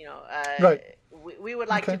 right. we would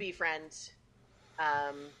like to be friends.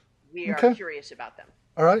 We are curious about them.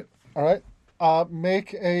 All right.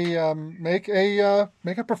 Make a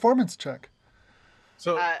performance check.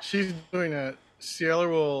 So she's doing that. Ciela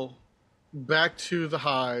will back to the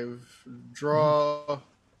hive, draw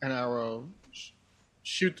an arrow,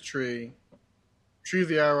 shoot the tree, retrieve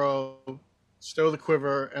the arrow, stow the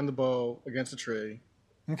quiver and the bow against the tree.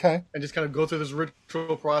 Okay. And just kind of go through this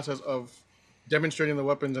ritual process of demonstrating the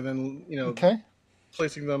weapons and then,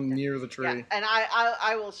 placing them near the tree. Yeah. And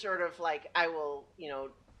I will sort of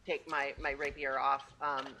take my rapier off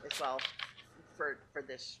as well for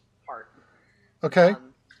this part. Okay.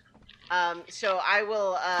 So I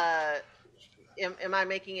will. Am I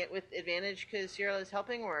making it with advantage because Cyril is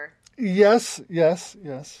helping, or? Yes.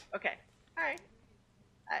 Okay. All right.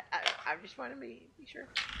 I just want to be sure.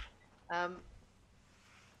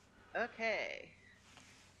 Okay.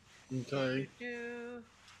 Okay.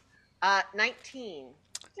 19.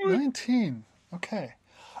 19. Okay.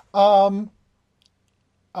 I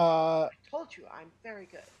told you I'm very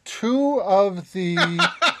good. Two of the.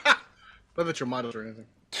 Not that you're modest or anything.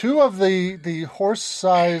 Two of the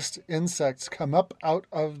horse-sized insects come up out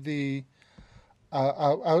of the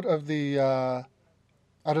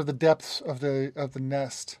depths of the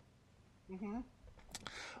nest. Mm-hmm.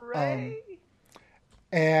 Hooray!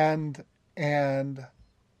 And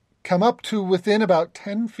come up to within about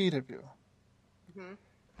 10 feet of you. Mm-hmm.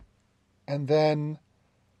 And then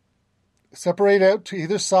separate out to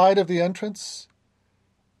either side of the entrance,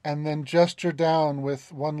 and then gesture down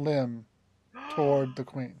with one limb toward the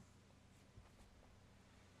queen.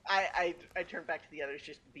 I turn back to the others,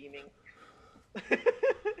 just beaming.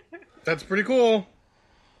 That's pretty cool.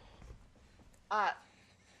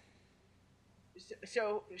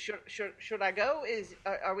 So should I go?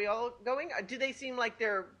 Are we all going? Do they seem like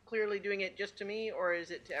they're clearly doing it just to me, or is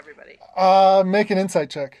it to everybody? Make an insight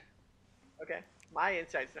check. Okay. My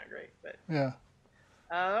insight's not great, but Yeah.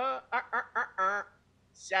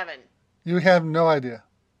 7. You have no idea.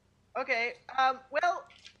 Okay. Well,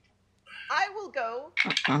 I will go.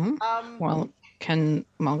 Well, can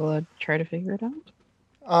Mongoloid try to figure it out?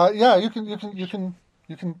 Yeah, you can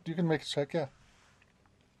make a check. Yeah.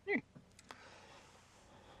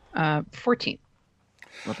 14.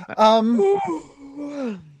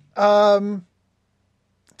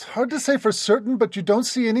 It's hard to say for certain, but you don't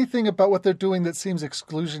see anything about what they're doing that seems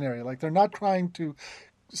exclusionary. Like they're not trying to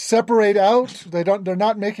separate out. They're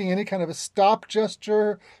not making any kind of a stop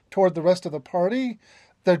gesture toward the rest of the party.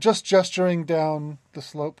 They're just gesturing down the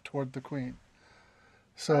slope toward the queen.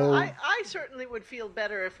 So I certainly would feel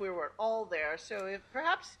better if we were all there. So if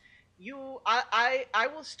perhaps I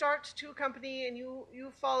will start to accompany and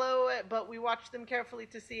you follow, but we watch them carefully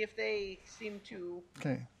to see if they seem to.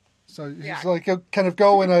 Okay, so it's like you kind of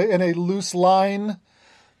go in a loose line,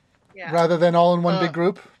 rather than all in one big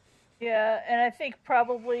group. Yeah, and I think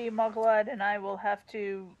probably Mongolad and I will have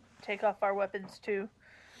to take off our weapons too,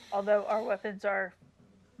 although our weapons are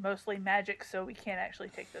mostly magic, so we can't actually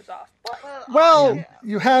take those off. But,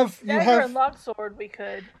 you have dagger and longsword we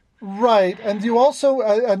could. Right, and you also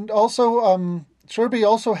Sherby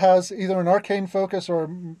also has either an arcane focus or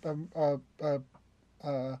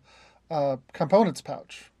components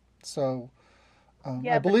pouch. So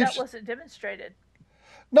I believe but that wasn't demonstrated.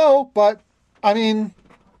 No, but I mean,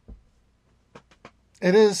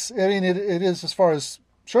 it is. I mean, it is as far as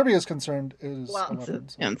Sherby is concerned. It is a weapon.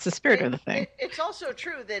 It's the spirit of the thing. It's also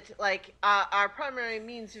true that like our primary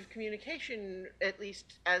means of communication, at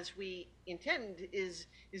least as we intend, is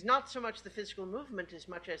not so much the physical movement as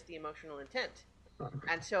much as the emotional intent.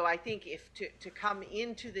 And so I think if to come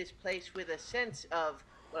into this place with a sense of,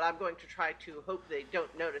 well, I'm going to try to hope they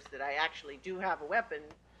don't notice that I actually do have a weapon.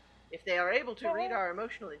 If they are able to read our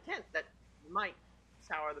emotional intent, that might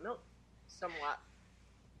sour the milk somewhat.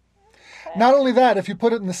 Not only that, if you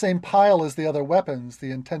put it in the same pile as the other weapons,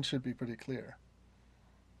 the intent should be pretty clear.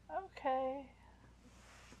 Okay.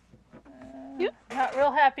 Not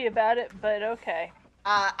real happy about it, but okay.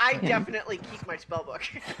 I definitely keep my spellbook.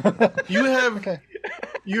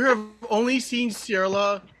 You have only seen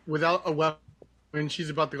Sierra without a weapon when she's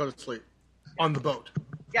about to go to sleep on the boat.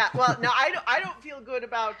 Yeah, well, no, I don't feel good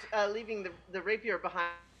about leaving the rapier behind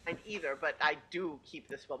either, but I do keep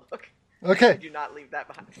the spellbook. Okay. I do not leave that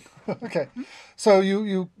behind. Okay, so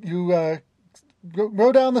you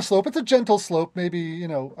go down the slope. It's a gentle slope. Maybe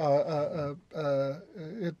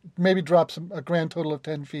it maybe drops a grand total of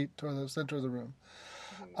 10 feet toward the center of the room.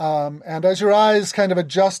 And as your eyes kind of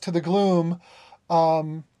adjust to the gloom,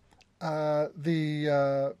 some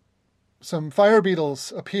fire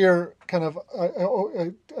beetles appear kind of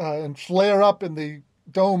and flare up in the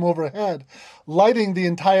dome overhead, lighting the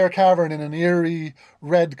entire cavern in an eerie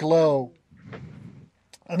red glow.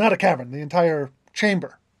 Not a cavern, the entire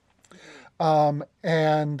chamber.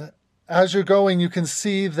 And as you're going, you can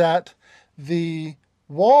see that the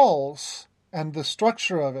walls and the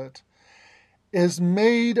structure of it is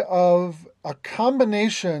made of a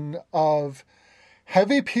combination of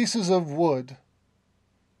heavy pieces of wood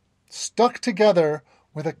stuck together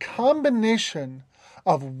with a combination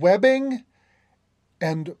of webbing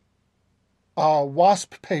and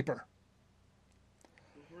wasp paper.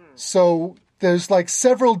 So there's like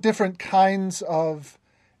several different kinds of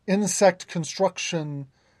insect construction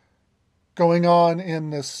going on in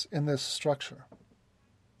this structure.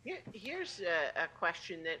 Here's a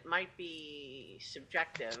question that might be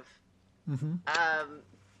subjective. Mm-hmm.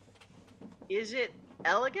 Is it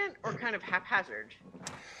elegant or kind of haphazard?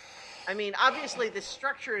 I mean, obviously the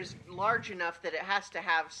structure is large enough that it has to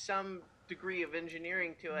have some degree of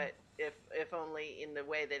engineering to it, if only in the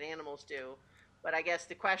way that animals do. But I guess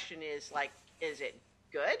the question is, like, is it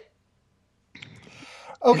good?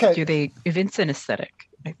 Okay. If it's an aesthetic,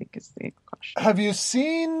 I think is the question. Have you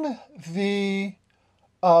seen the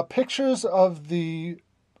pictures of the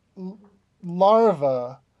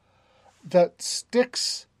larva that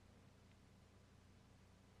sticks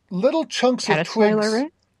little chunks of twigs?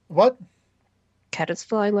 Larvae? What?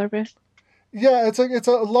 Caddisfly larvae? Yeah, it's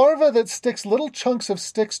a larva that sticks little chunks of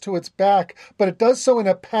sticks to its back, but it does so in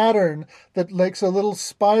a pattern that makes a little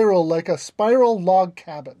spiral, like a spiral log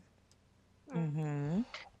cabin. Mm-hmm.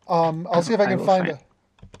 I'll see if I can find it.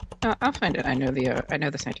 I'll find it. I know the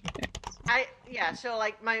scientific name. So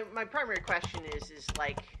like my primary question is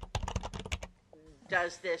like,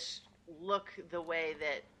 does this look the way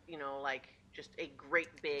that, like just a great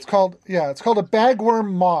big... It's called a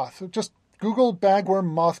bagworm moth. Just Google bagworm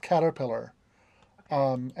moth caterpillar.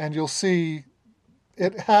 And you'll see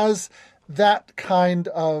it has that kind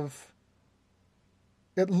of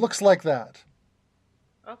it looks like that.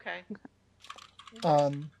 Okay.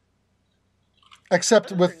 Except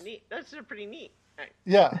Those with are neat. Those are pretty neat. Right.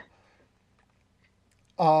 yeah.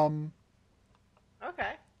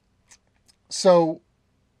 Okay. So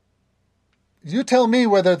you tell me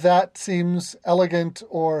whether that seems elegant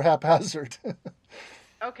or haphazard.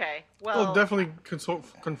 Okay. Well, Well, it definitely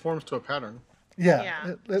conforms to a pattern. Yeah, Yeah.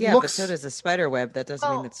 it Yeah, looks. but so does a spider web. That doesn't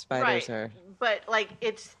mean that spiders right. are. But like,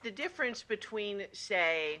 it's the difference between,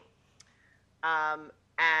 say,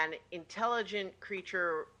 an intelligent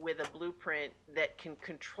creature with a blueprint that can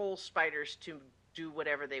control spiders to do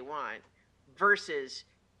whatever they want, versus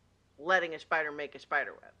letting a spider make a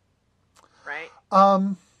spider web. Right.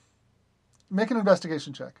 Make an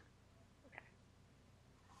investigation check.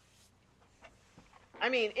 I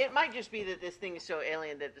mean, it might just be that this thing is so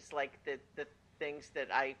alien that it's like the things that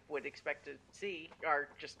I would expect to see are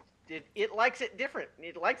just it likes it different.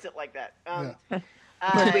 It likes it like that.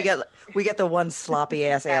 we get the one sloppy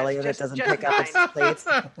ass Yeah, it's alien just- that doesn't just pick up his mine. plates.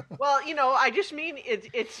 Well, I just mean it's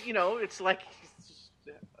it's like,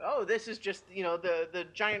 oh, this is just the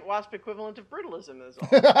giant wasp equivalent of brutalism is all.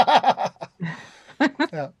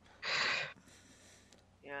 Yeah.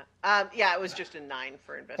 Yeah, it was just a 9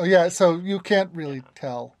 for Oh investigation. yeah. So you can't really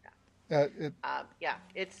tell. Yeah,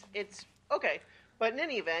 it's okay. But in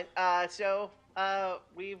any event,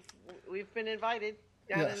 we've been invited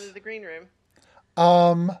down Yes. into the green room,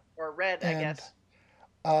 or red, I and, guess.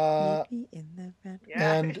 Maybe in the red.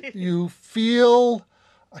 Yeah. And you feel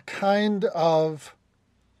a kind of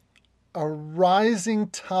a rising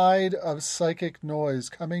tide of psychic noise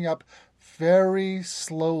coming up very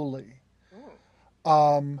slowly.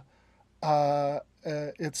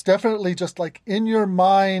 It's definitely just like in your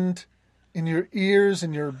mind, in your ears,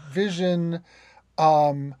 in your vision,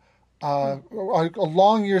 along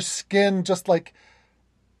your skin, just like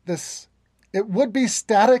this. It would be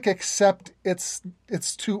static, except it's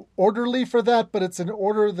too orderly for that, but it's an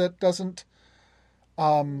order that doesn't.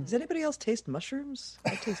 Does anybody else taste mushrooms?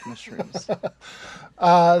 I taste mushrooms.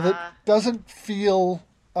 That doesn't feel.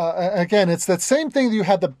 Again, it's that same thing that you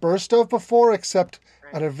had the burst of before, except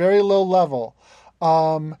at a very low level.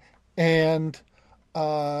 I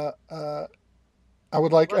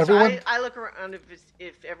would like everyone. So I look around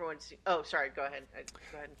if everyone's. Oh, sorry. Go ahead.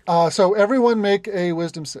 Go ahead. So everyone make a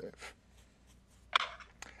wisdom save.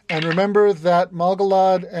 And remember that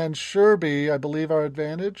Malgalad and Sherby, I believe, are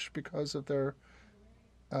advantage because of their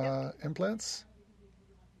implants.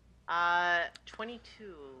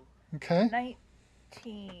 22. Okay.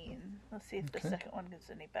 19. Let's see if the second one gets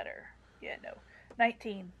any better. Yeah, no.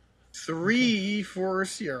 19. 3 for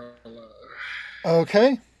Sierra.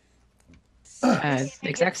 Okay.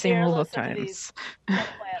 Exact same rule both times.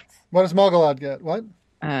 Implants. What does Malgalad get? What?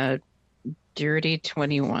 Dirty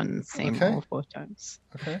 21, same Okay. rule both times.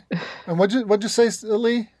 Okay. And what'd you say,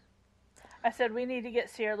 Lee? I said we need to get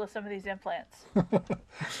Sierra some of these implants. I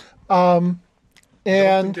don't think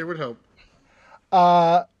And they would help.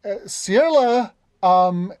 Sierra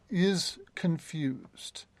is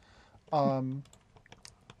confused. Why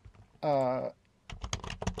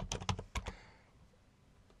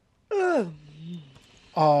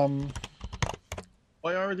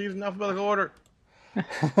are these in alphabetical order?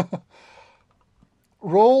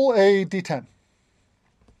 Roll a d10.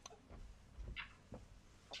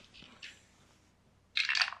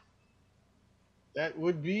 That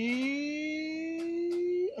would be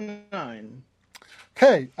a 9.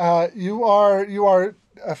 Okay, you are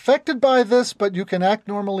affected by this, but you can act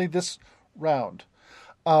normally this round.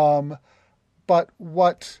 But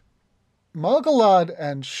what Malgalad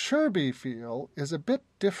and Sherby feel is a bit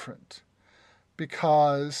different,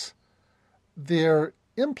 because their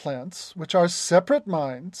implants, which are separate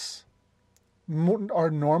minds,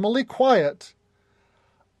 are normally quiet,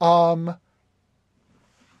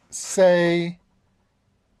 say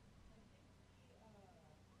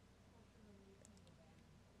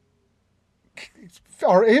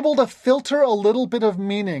are able to filter a little bit of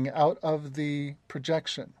meaning out of the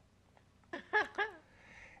projection.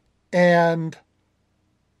 And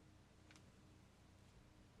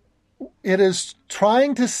it is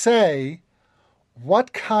trying to say,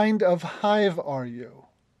 what kind of hive are you?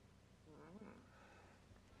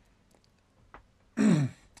 Oh.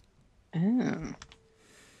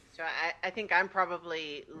 So I think I'm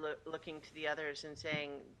probably looking to the others and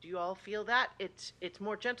saying, "Do you all feel that? It's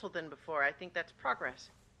more gentle than before. I think that's progress."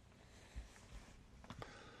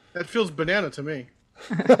 That feels banana to me.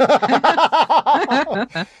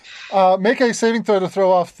 Make a saving throw to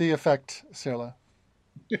throw off the effect, Sirla.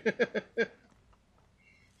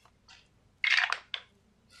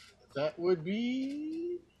 That would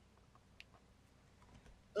be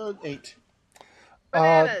 8.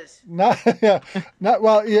 Bananas. Not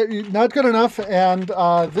not good enough. And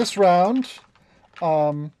this round,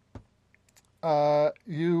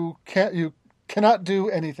 you cannot do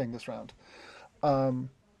anything this round.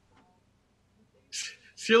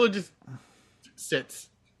 Sheila just sits.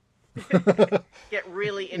 Get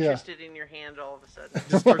really interested in your hand all of a sudden.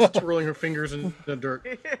 Just starts twirling her fingers in the dirt.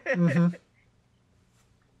 Mm-hmm.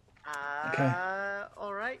 Okay.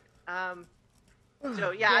 All right.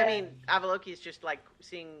 So yeah, I mean, Avaloki is just like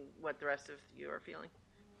seeing what the rest of you are feeling.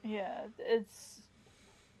 Yeah, it's...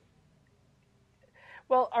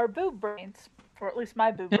 Well, our boob brains, or at least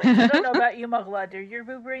my boob brains. I don't know about you, Mughlad. Are your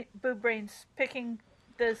boob brains picking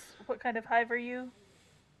this? What kind of hive are you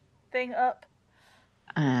thing up?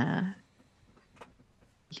 Yeah,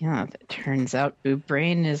 it turns out boob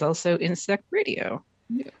brain is also insect radio.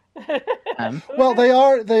 Well, they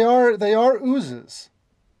are oozes.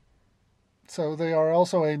 So they are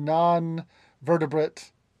also a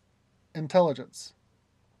non-vertebrate intelligence.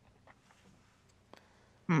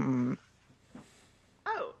 Hmm.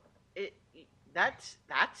 Oh, that's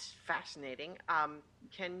fascinating.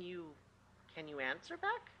 Can you answer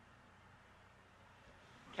back?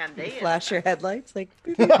 Can they Flash your headlights like.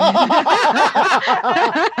 One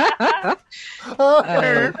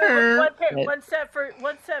set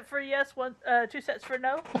for yes, two sets for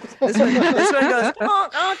no. This one goes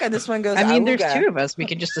honk, honk, and this one goes. I mean, there's "Auga." 2 of us. We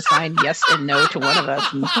can just assign yes and no to one of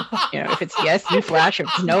us. And, if it's yes, you flash. If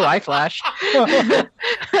it's no, I flash.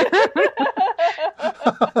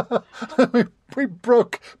 we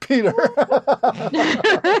broke Peter.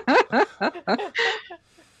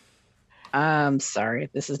 I'm sorry.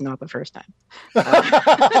 This is not the first time. It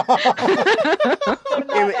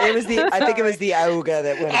was the. I think it was the auga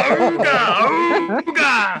that went.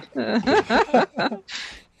 Ooga!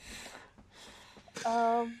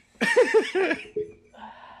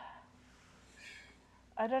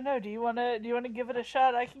 I don't know. Do you want to give it a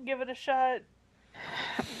shot? I can give it a shot.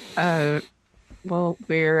 Well,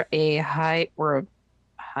 we're a hive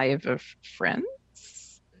of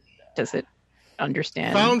friends. Does it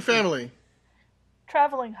understand? Found family.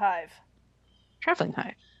 Traveling hive. Traveling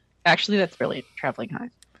hive. Actually, that's brilliant. Traveling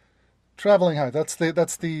hive. Traveling hive. That's the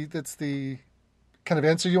kind of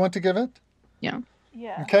answer you want to give it? Yeah.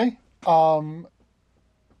 Yeah. Okay.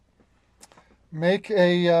 Make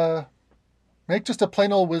just a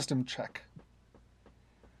plain old wisdom check.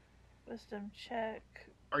 Wisdom check.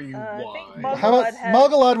 Are you I think wise? How about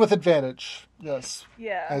Mogulad with advantage? Yes.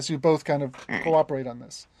 Yeah. As you both kind of cooperate on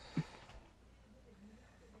this.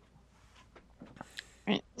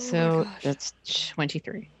 Right. So that's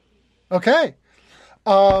 23. Okay.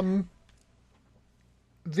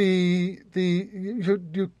 The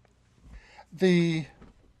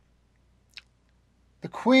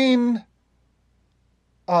queen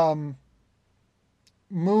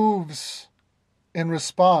moves in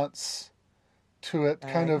response to it,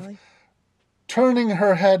 kind of turning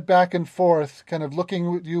her head back and forth, kind of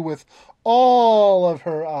looking at you with all of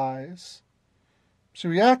her eyes. She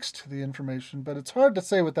reacts to the information, but it's hard to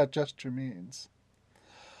say what that gesture means.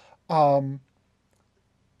 And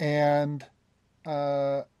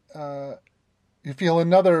you feel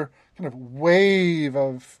another kind of wave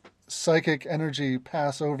of psychic energy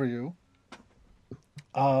pass over you.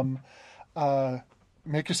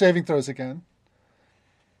 Make your saving throws again.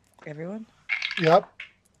 Everyone. Yep.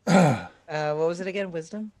 What was it again?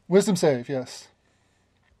 Wisdom. Wisdom save, yes.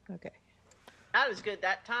 Okay. That was good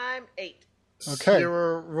that time. 8. Okay.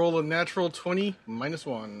 Sierra roll a natural 20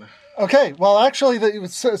 -1. Okay, well, actually,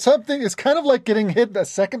 something is kind of like getting hit a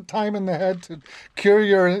second time in the head to cure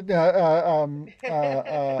your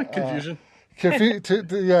Confusion.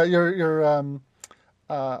 Your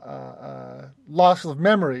loss of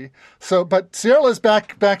memory. So, but Sierra's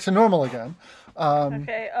back to normal again.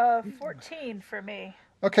 Okay. 14 for me.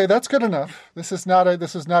 Okay, that's good enough. This is not a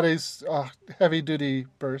heavy duty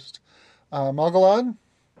burst. Mogulad?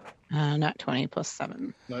 Not 20 plus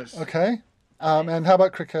 7. Nice. Okay. And how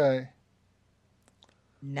about Criquet?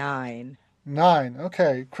 9. 9.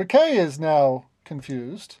 Okay. Criquet is now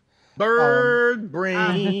confused. Bird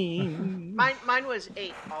brain. Mine was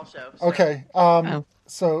 8 also. So. Okay.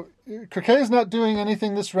 So Criquet is not doing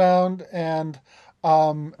anything this round, and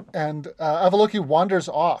Avaloki wanders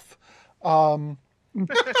off. I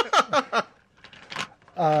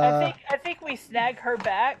think we snag her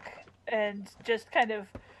back and just kind of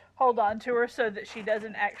hold on to her so that she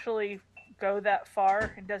doesn't actually go that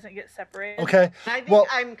far and doesn't get separated. Okay. And I think Well,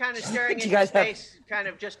 I'm kind of staring Do into you guys have- space, kind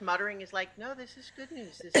of just muttering, is like, no, this is good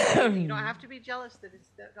news. This is good. You don't have to be jealous that it's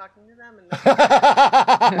talking to them.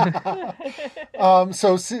 And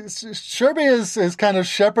so Sherby is kind of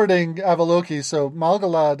shepherding Avaloki. So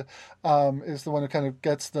Malgalad is the one who kind of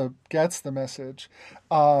gets the message,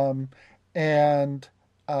 and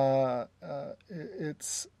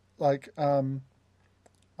it's like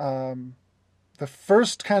the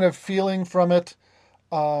first kind of feeling from it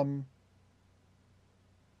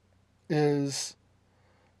is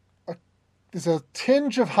a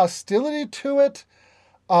tinge of hostility to it.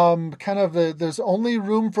 There's only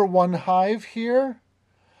room for one hive here.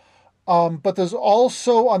 But there's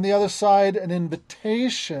also on the other side an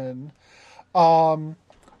invitation and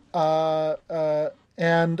a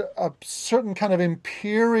certain kind of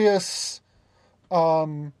imperious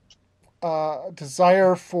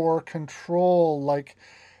desire for control. Like,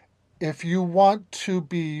 if you want to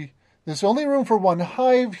be, there's only room for one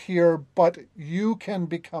hive here, but you can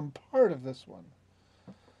become part of this one.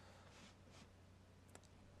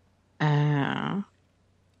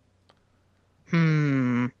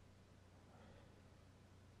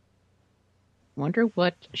 Wonder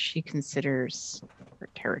what she considers her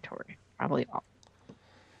territory. Probably all.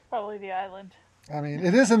 Probably the island. I mean,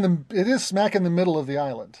 it is smack in the middle of the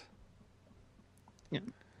island. Yeah.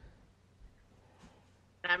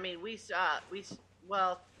 I mean,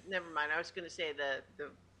 well, never mind. I was going to say the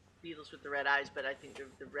beetles with the red eyes, but I think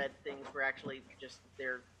the red things were actually just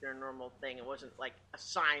their normal thing. It wasn't like a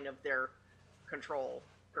sign of their control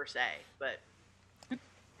per se, but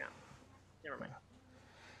yeah, never mind.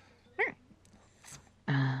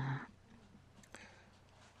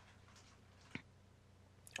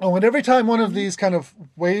 Oh, and every time one of these kind of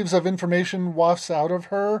waves of information wafts out of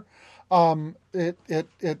her, there's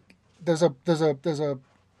a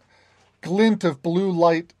glint of blue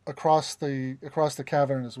light across the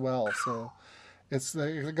cavern as well. So it's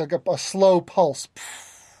like a slow pulse.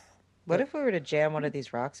 What if we were to jam one of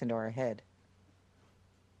these rocks into our head?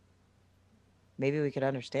 Maybe we could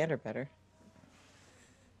understand her better.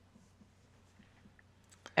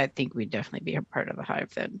 I think we'd definitely be a part of the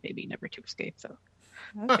hive then, maybe never to escape, though.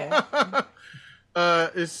 Okay.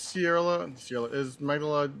 Is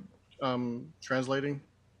Magdala translating?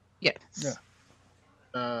 Yes. Yeah.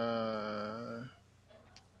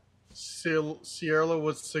 Sierra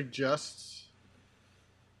would suggest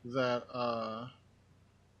that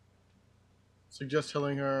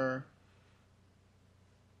telling her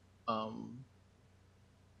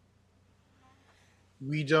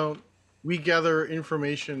we gather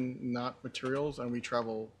information, not materials, and we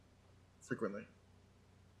travel frequently.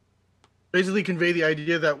 Basically convey the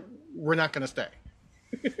idea that we're not going to stay.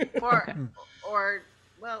 Or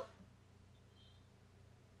well,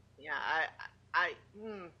 yeah,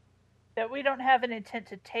 That we don't have an intent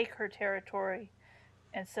to take her territory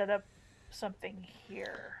and set up something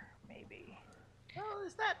here, maybe. well,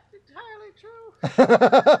 is that entirely true?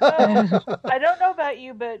 I don't know about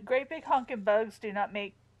you, but great big honking bugs do not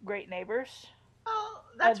make great neighbors. Oh,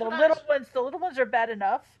 that's The what little ones are bad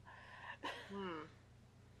enough.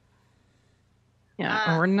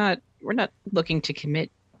 Yeah, we're not looking to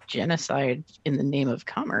commit genocide in the name of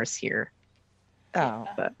commerce here. Oh,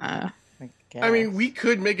 But I mean, we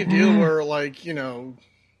could make a deal where, like,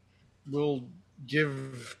 we'll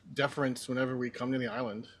give deference whenever we come to the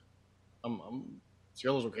island.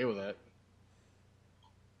 Cielo's okay with that.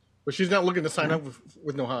 But she's not looking to sign up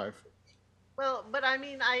with no hive. Well, but I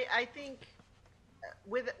mean, I think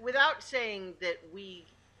without saying that we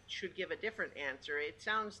should give a different answer, it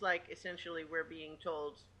sounds like essentially we're being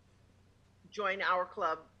told, join our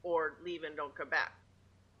club or leave and don't come back.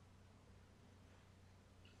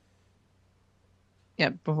 yeah,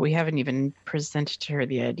 but we haven't even presented to her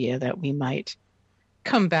the idea that we might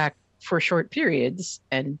come back for short periods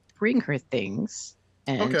and bring her things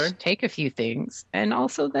and take a few things and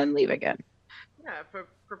also then leave again. Yeah,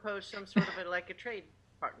 propose some sort of a trade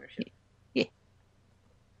partnership. Yeah.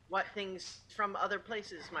 What things from other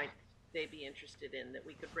places might they be interested in that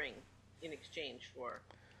we could bring in exchange for?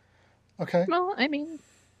 Okay. Well, I mean,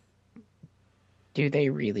 do they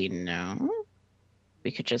really know? We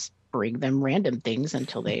could just bring them random things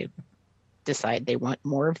until they decide they want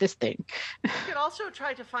more of this thing. We could also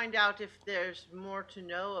try to find out if there's more to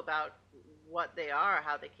know about what they are,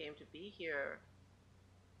 how they came to be here.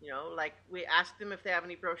 Like we ask them if they have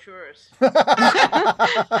any brochures. Do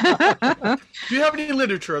you have any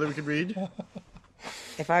literature that we could read?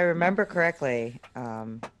 If I remember correctly,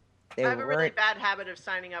 they I have a really weren't. bad habit of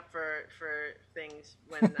signing up for things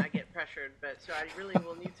when I get pressured, but so I really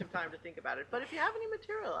will need some time to think about it. But if you have any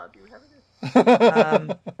material, I'll be happy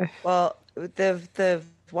to. Well, the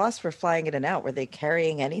wasps were flying in and out. Were they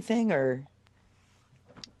carrying anything, or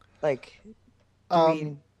like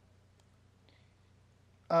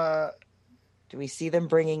do we see them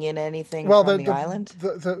bringing in anything from the island?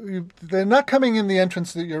 They're not coming in the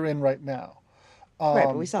entrance that you're in right now. Right,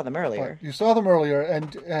 but we saw them earlier. You saw them earlier,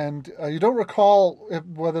 and you don't recall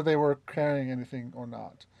whether they were carrying anything or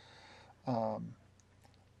not. Yeah,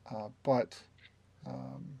 but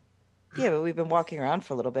we've been walking around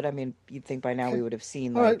for a little bit. I mean, you'd think by now we would have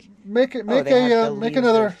seen. All right, make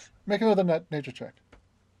another nature check.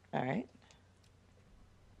 All right.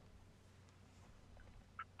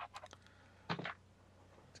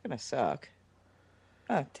 It's gonna suck.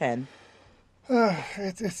 Oh, 10.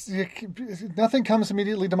 Nothing comes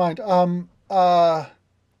immediately to mind.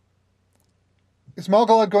 Is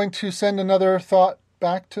Malgalad going to send another thought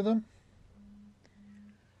back to them?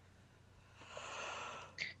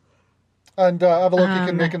 And Avaloki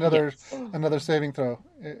can make another saving throw.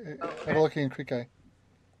 Avaloki and Krike.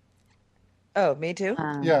 Oh, me too.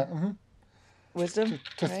 Yeah. Mm-hmm. Wisdom.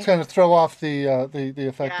 To right? kind of throw off the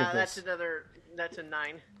effect Yeah, of this. that's a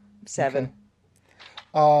 9. 7.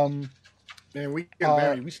 Okay. Man, we get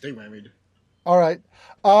married. We stay married. All right.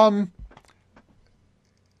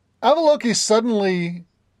 Avaloki suddenly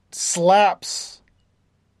slaps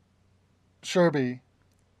Sherby,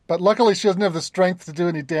 but luckily she doesn't have the strength to do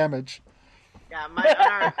any damage. Yeah,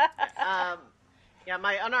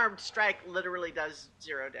 my unarmed strike literally does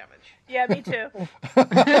 0 damage. Yeah, me too.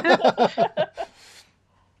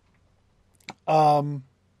 What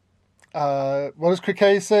does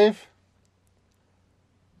Krike save?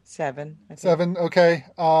 7. I think. 7. Okay.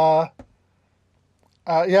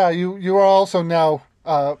 Yeah, you are also now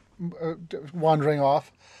wandering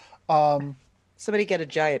off. Somebody get a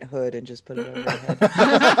giant hood and just put it over your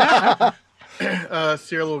head.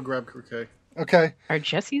 Cyril will grab Croquet. Okay. Are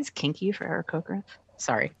Jessies kinky for Aarakocra?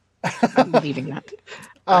 Sorry. I'm leaving that.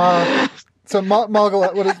 So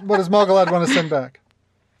Malgalad, what does Malgalad want to send back?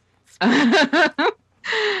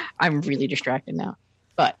 I'm really distracted now.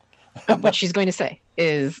 But what she's going to say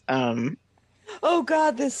is... Oh,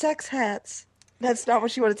 God, the sex hats. That's not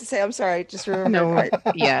what she wanted to say. I'm sorry. Just remember.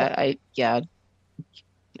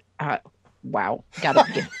 Wow.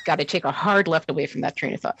 Gotta take a hard left away from that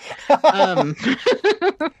train of thought.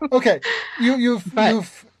 Okay.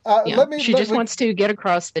 She just wants to get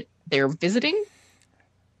across that they're visiting.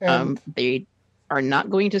 They are not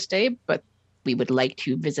going to stay, but we would like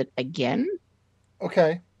to visit again.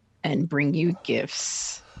 Okay. And bring you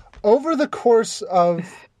gifts. Over the course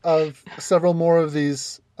of several more of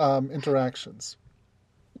these interactions,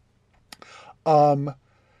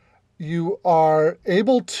 you are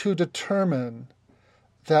able to determine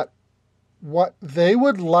that what they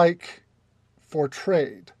would like for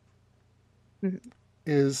trade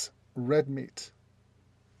is red meat.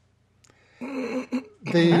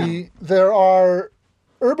 There are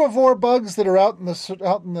herbivore bugs that are out in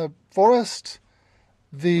the forest.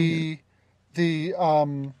 The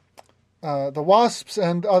wasps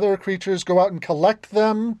and other creatures go out and collect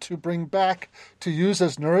them to bring back to use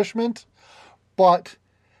as nourishment, but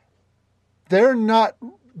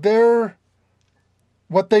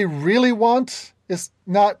what they really want is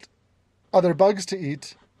not other bugs to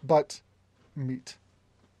eat, but meat.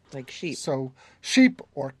 Like sheep. So sheep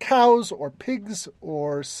or cows or pigs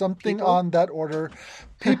or something on that order.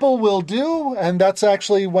 People will do, and that's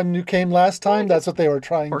actually when you came last time, that's what they were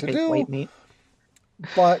trying to do. White meat.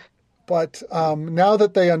 But now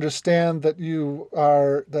that they understand that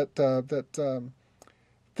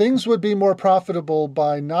things would be more profitable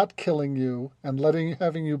by not killing you and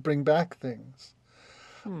having you bring back things,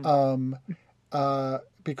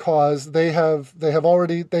 because they have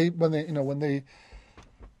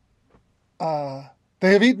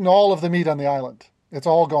eaten all of the meat on the island. It's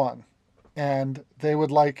all gone, and they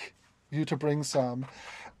would like you to bring some,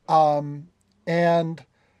 and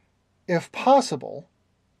if possible,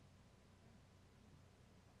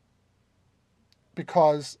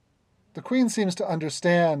 because the Queen seems to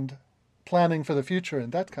understand planning for the future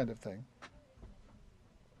and that kind of thing,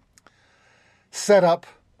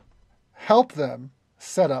 help them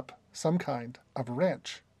set up some kind of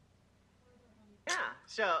ranch. Yeah,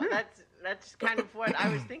 so that's kind of what I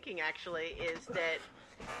was thinking, actually, is that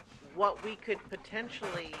what we could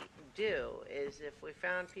potentially do is if we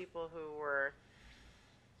found people who were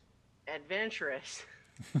adventurous,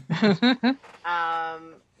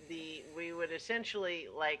 we would essentially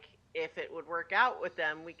if it would work out with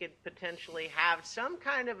them, we could potentially have some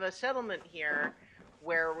kind of a settlement here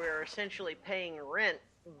where we're essentially paying rent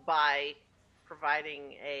by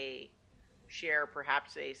providing a share,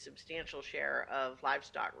 perhaps a substantial share of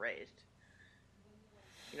livestock raised.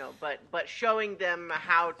 But showing them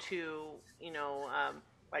how to,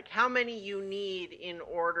 like how many you need in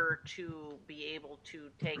order to be able to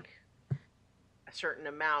take a certain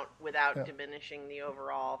amount without diminishing the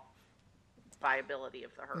overall viability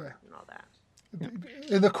of the herd and all that.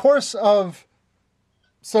 In the course of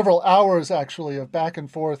several hours, actually, of back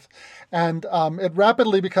and forth, and it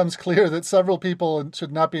rapidly becomes clear that several people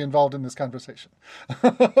should not be involved in this conversation.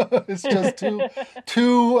 It's just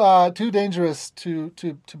too dangerous to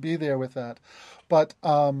be there with that. But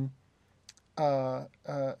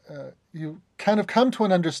you kind of come to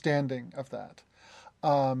an understanding of that.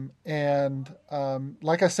 And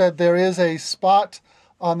like I said, there is a spot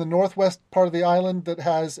on the northwest part of the island that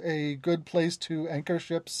has a good place to anchor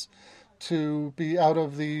ships to be out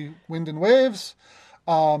of the wind and waves,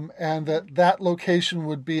 and that location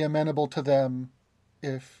would be amenable to them,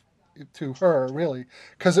 to her, really,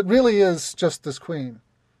 because it really is just this queen.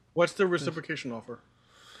 What's the reciprocation offer?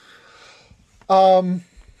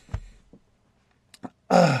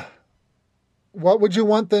 What would you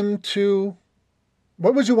want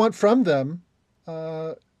from them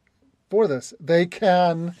for this? They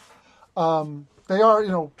can, they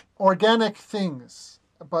are, organic things,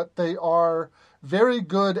 but they are very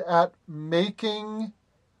good at making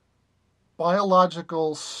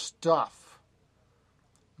biological stuff,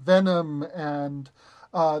 venom, and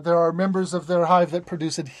there are members of their hive that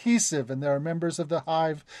produce adhesive, and there are members of the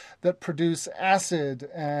hive that produce acid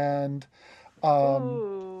and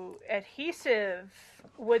ooh, adhesive.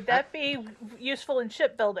 Would that be useful in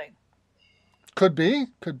shipbuilding? Could be.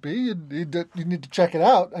 You need to check it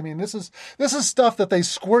out. I mean, this is stuff that they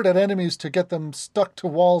squirt at enemies to get them stuck to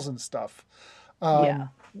walls and stuff.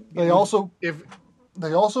 They also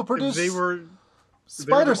produce. If they were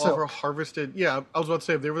spider to silk. offer harvested. Yeah, I was about to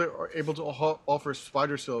say if they were able to offer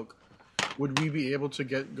spider silk, would we be able to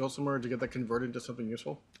go somewhere to get that converted into something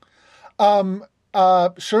useful?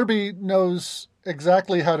 Sherby knows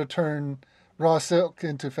exactly how to turn raw silk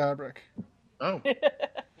into fabric. Oh.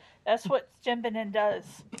 That's what Jimbinin does.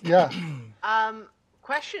 Yeah.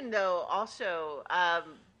 Question though, also,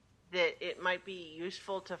 that it might be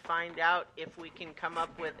useful to find out if we can come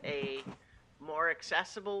up with a more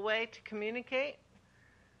accessible way to communicate.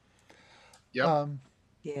 Yep.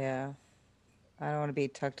 Yeah. I don't want to be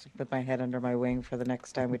tucked with my head under my wing for the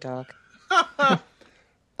next time we talk.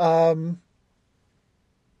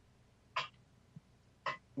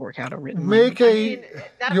 Work out a written Make language.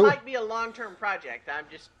 That might be a long-term project. I'm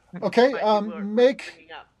just okay. Make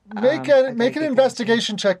an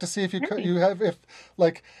investigation check to see if you have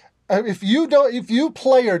if you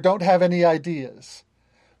player don't have any ideas.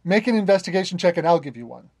 Make an investigation check and I'll give you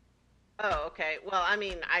one. Oh, okay. Well, I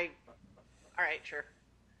mean, all right, sure.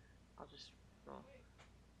 I'll just roll.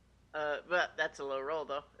 But that's a low roll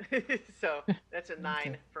though, so that's a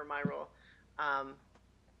 9 for my roll.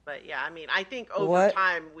 But yeah, I mean, I think over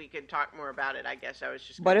time we could talk more about it. I guess I was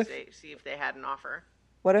just going to see if they had an offer.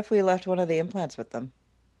 What if we left one of the implants with them?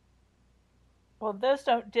 Well, those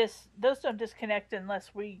don't disconnect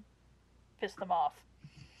unless we piss them off.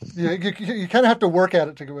 Yeah, you kind of have to work at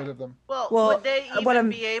it to get rid of them. Well would they even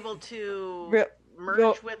be able to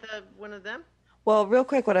merge with one of them? Well, real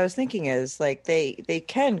quick, what I was thinking is like they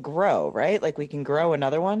can grow, right? Like we can grow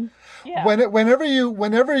another one. Yeah. Whenever you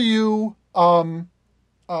when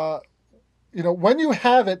you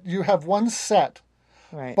have it, you have one set.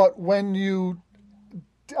 Right. But when you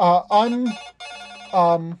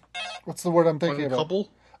what's the word I'm thinking about? Couple?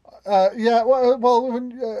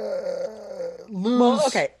 Lose. Well,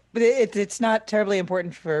 okay, but it's not terribly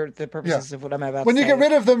important for the purposes of what I'm about when to say. When you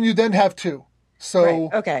get rid of them, you then have two. So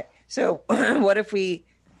right. Okay, so what if we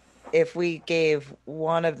gave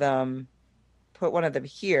one of them, put one of them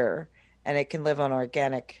here, and it can live on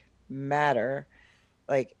organic matter,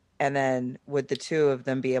 like, and then would the two of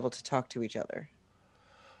them be able to talk to each other?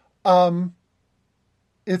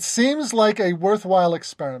 It seems like a worthwhile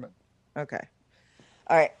experiment. Okay.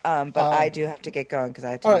 All right. But I do have to get going because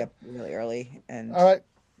I have to be up really early. And all right.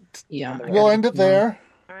 Yeah. We'll end it there.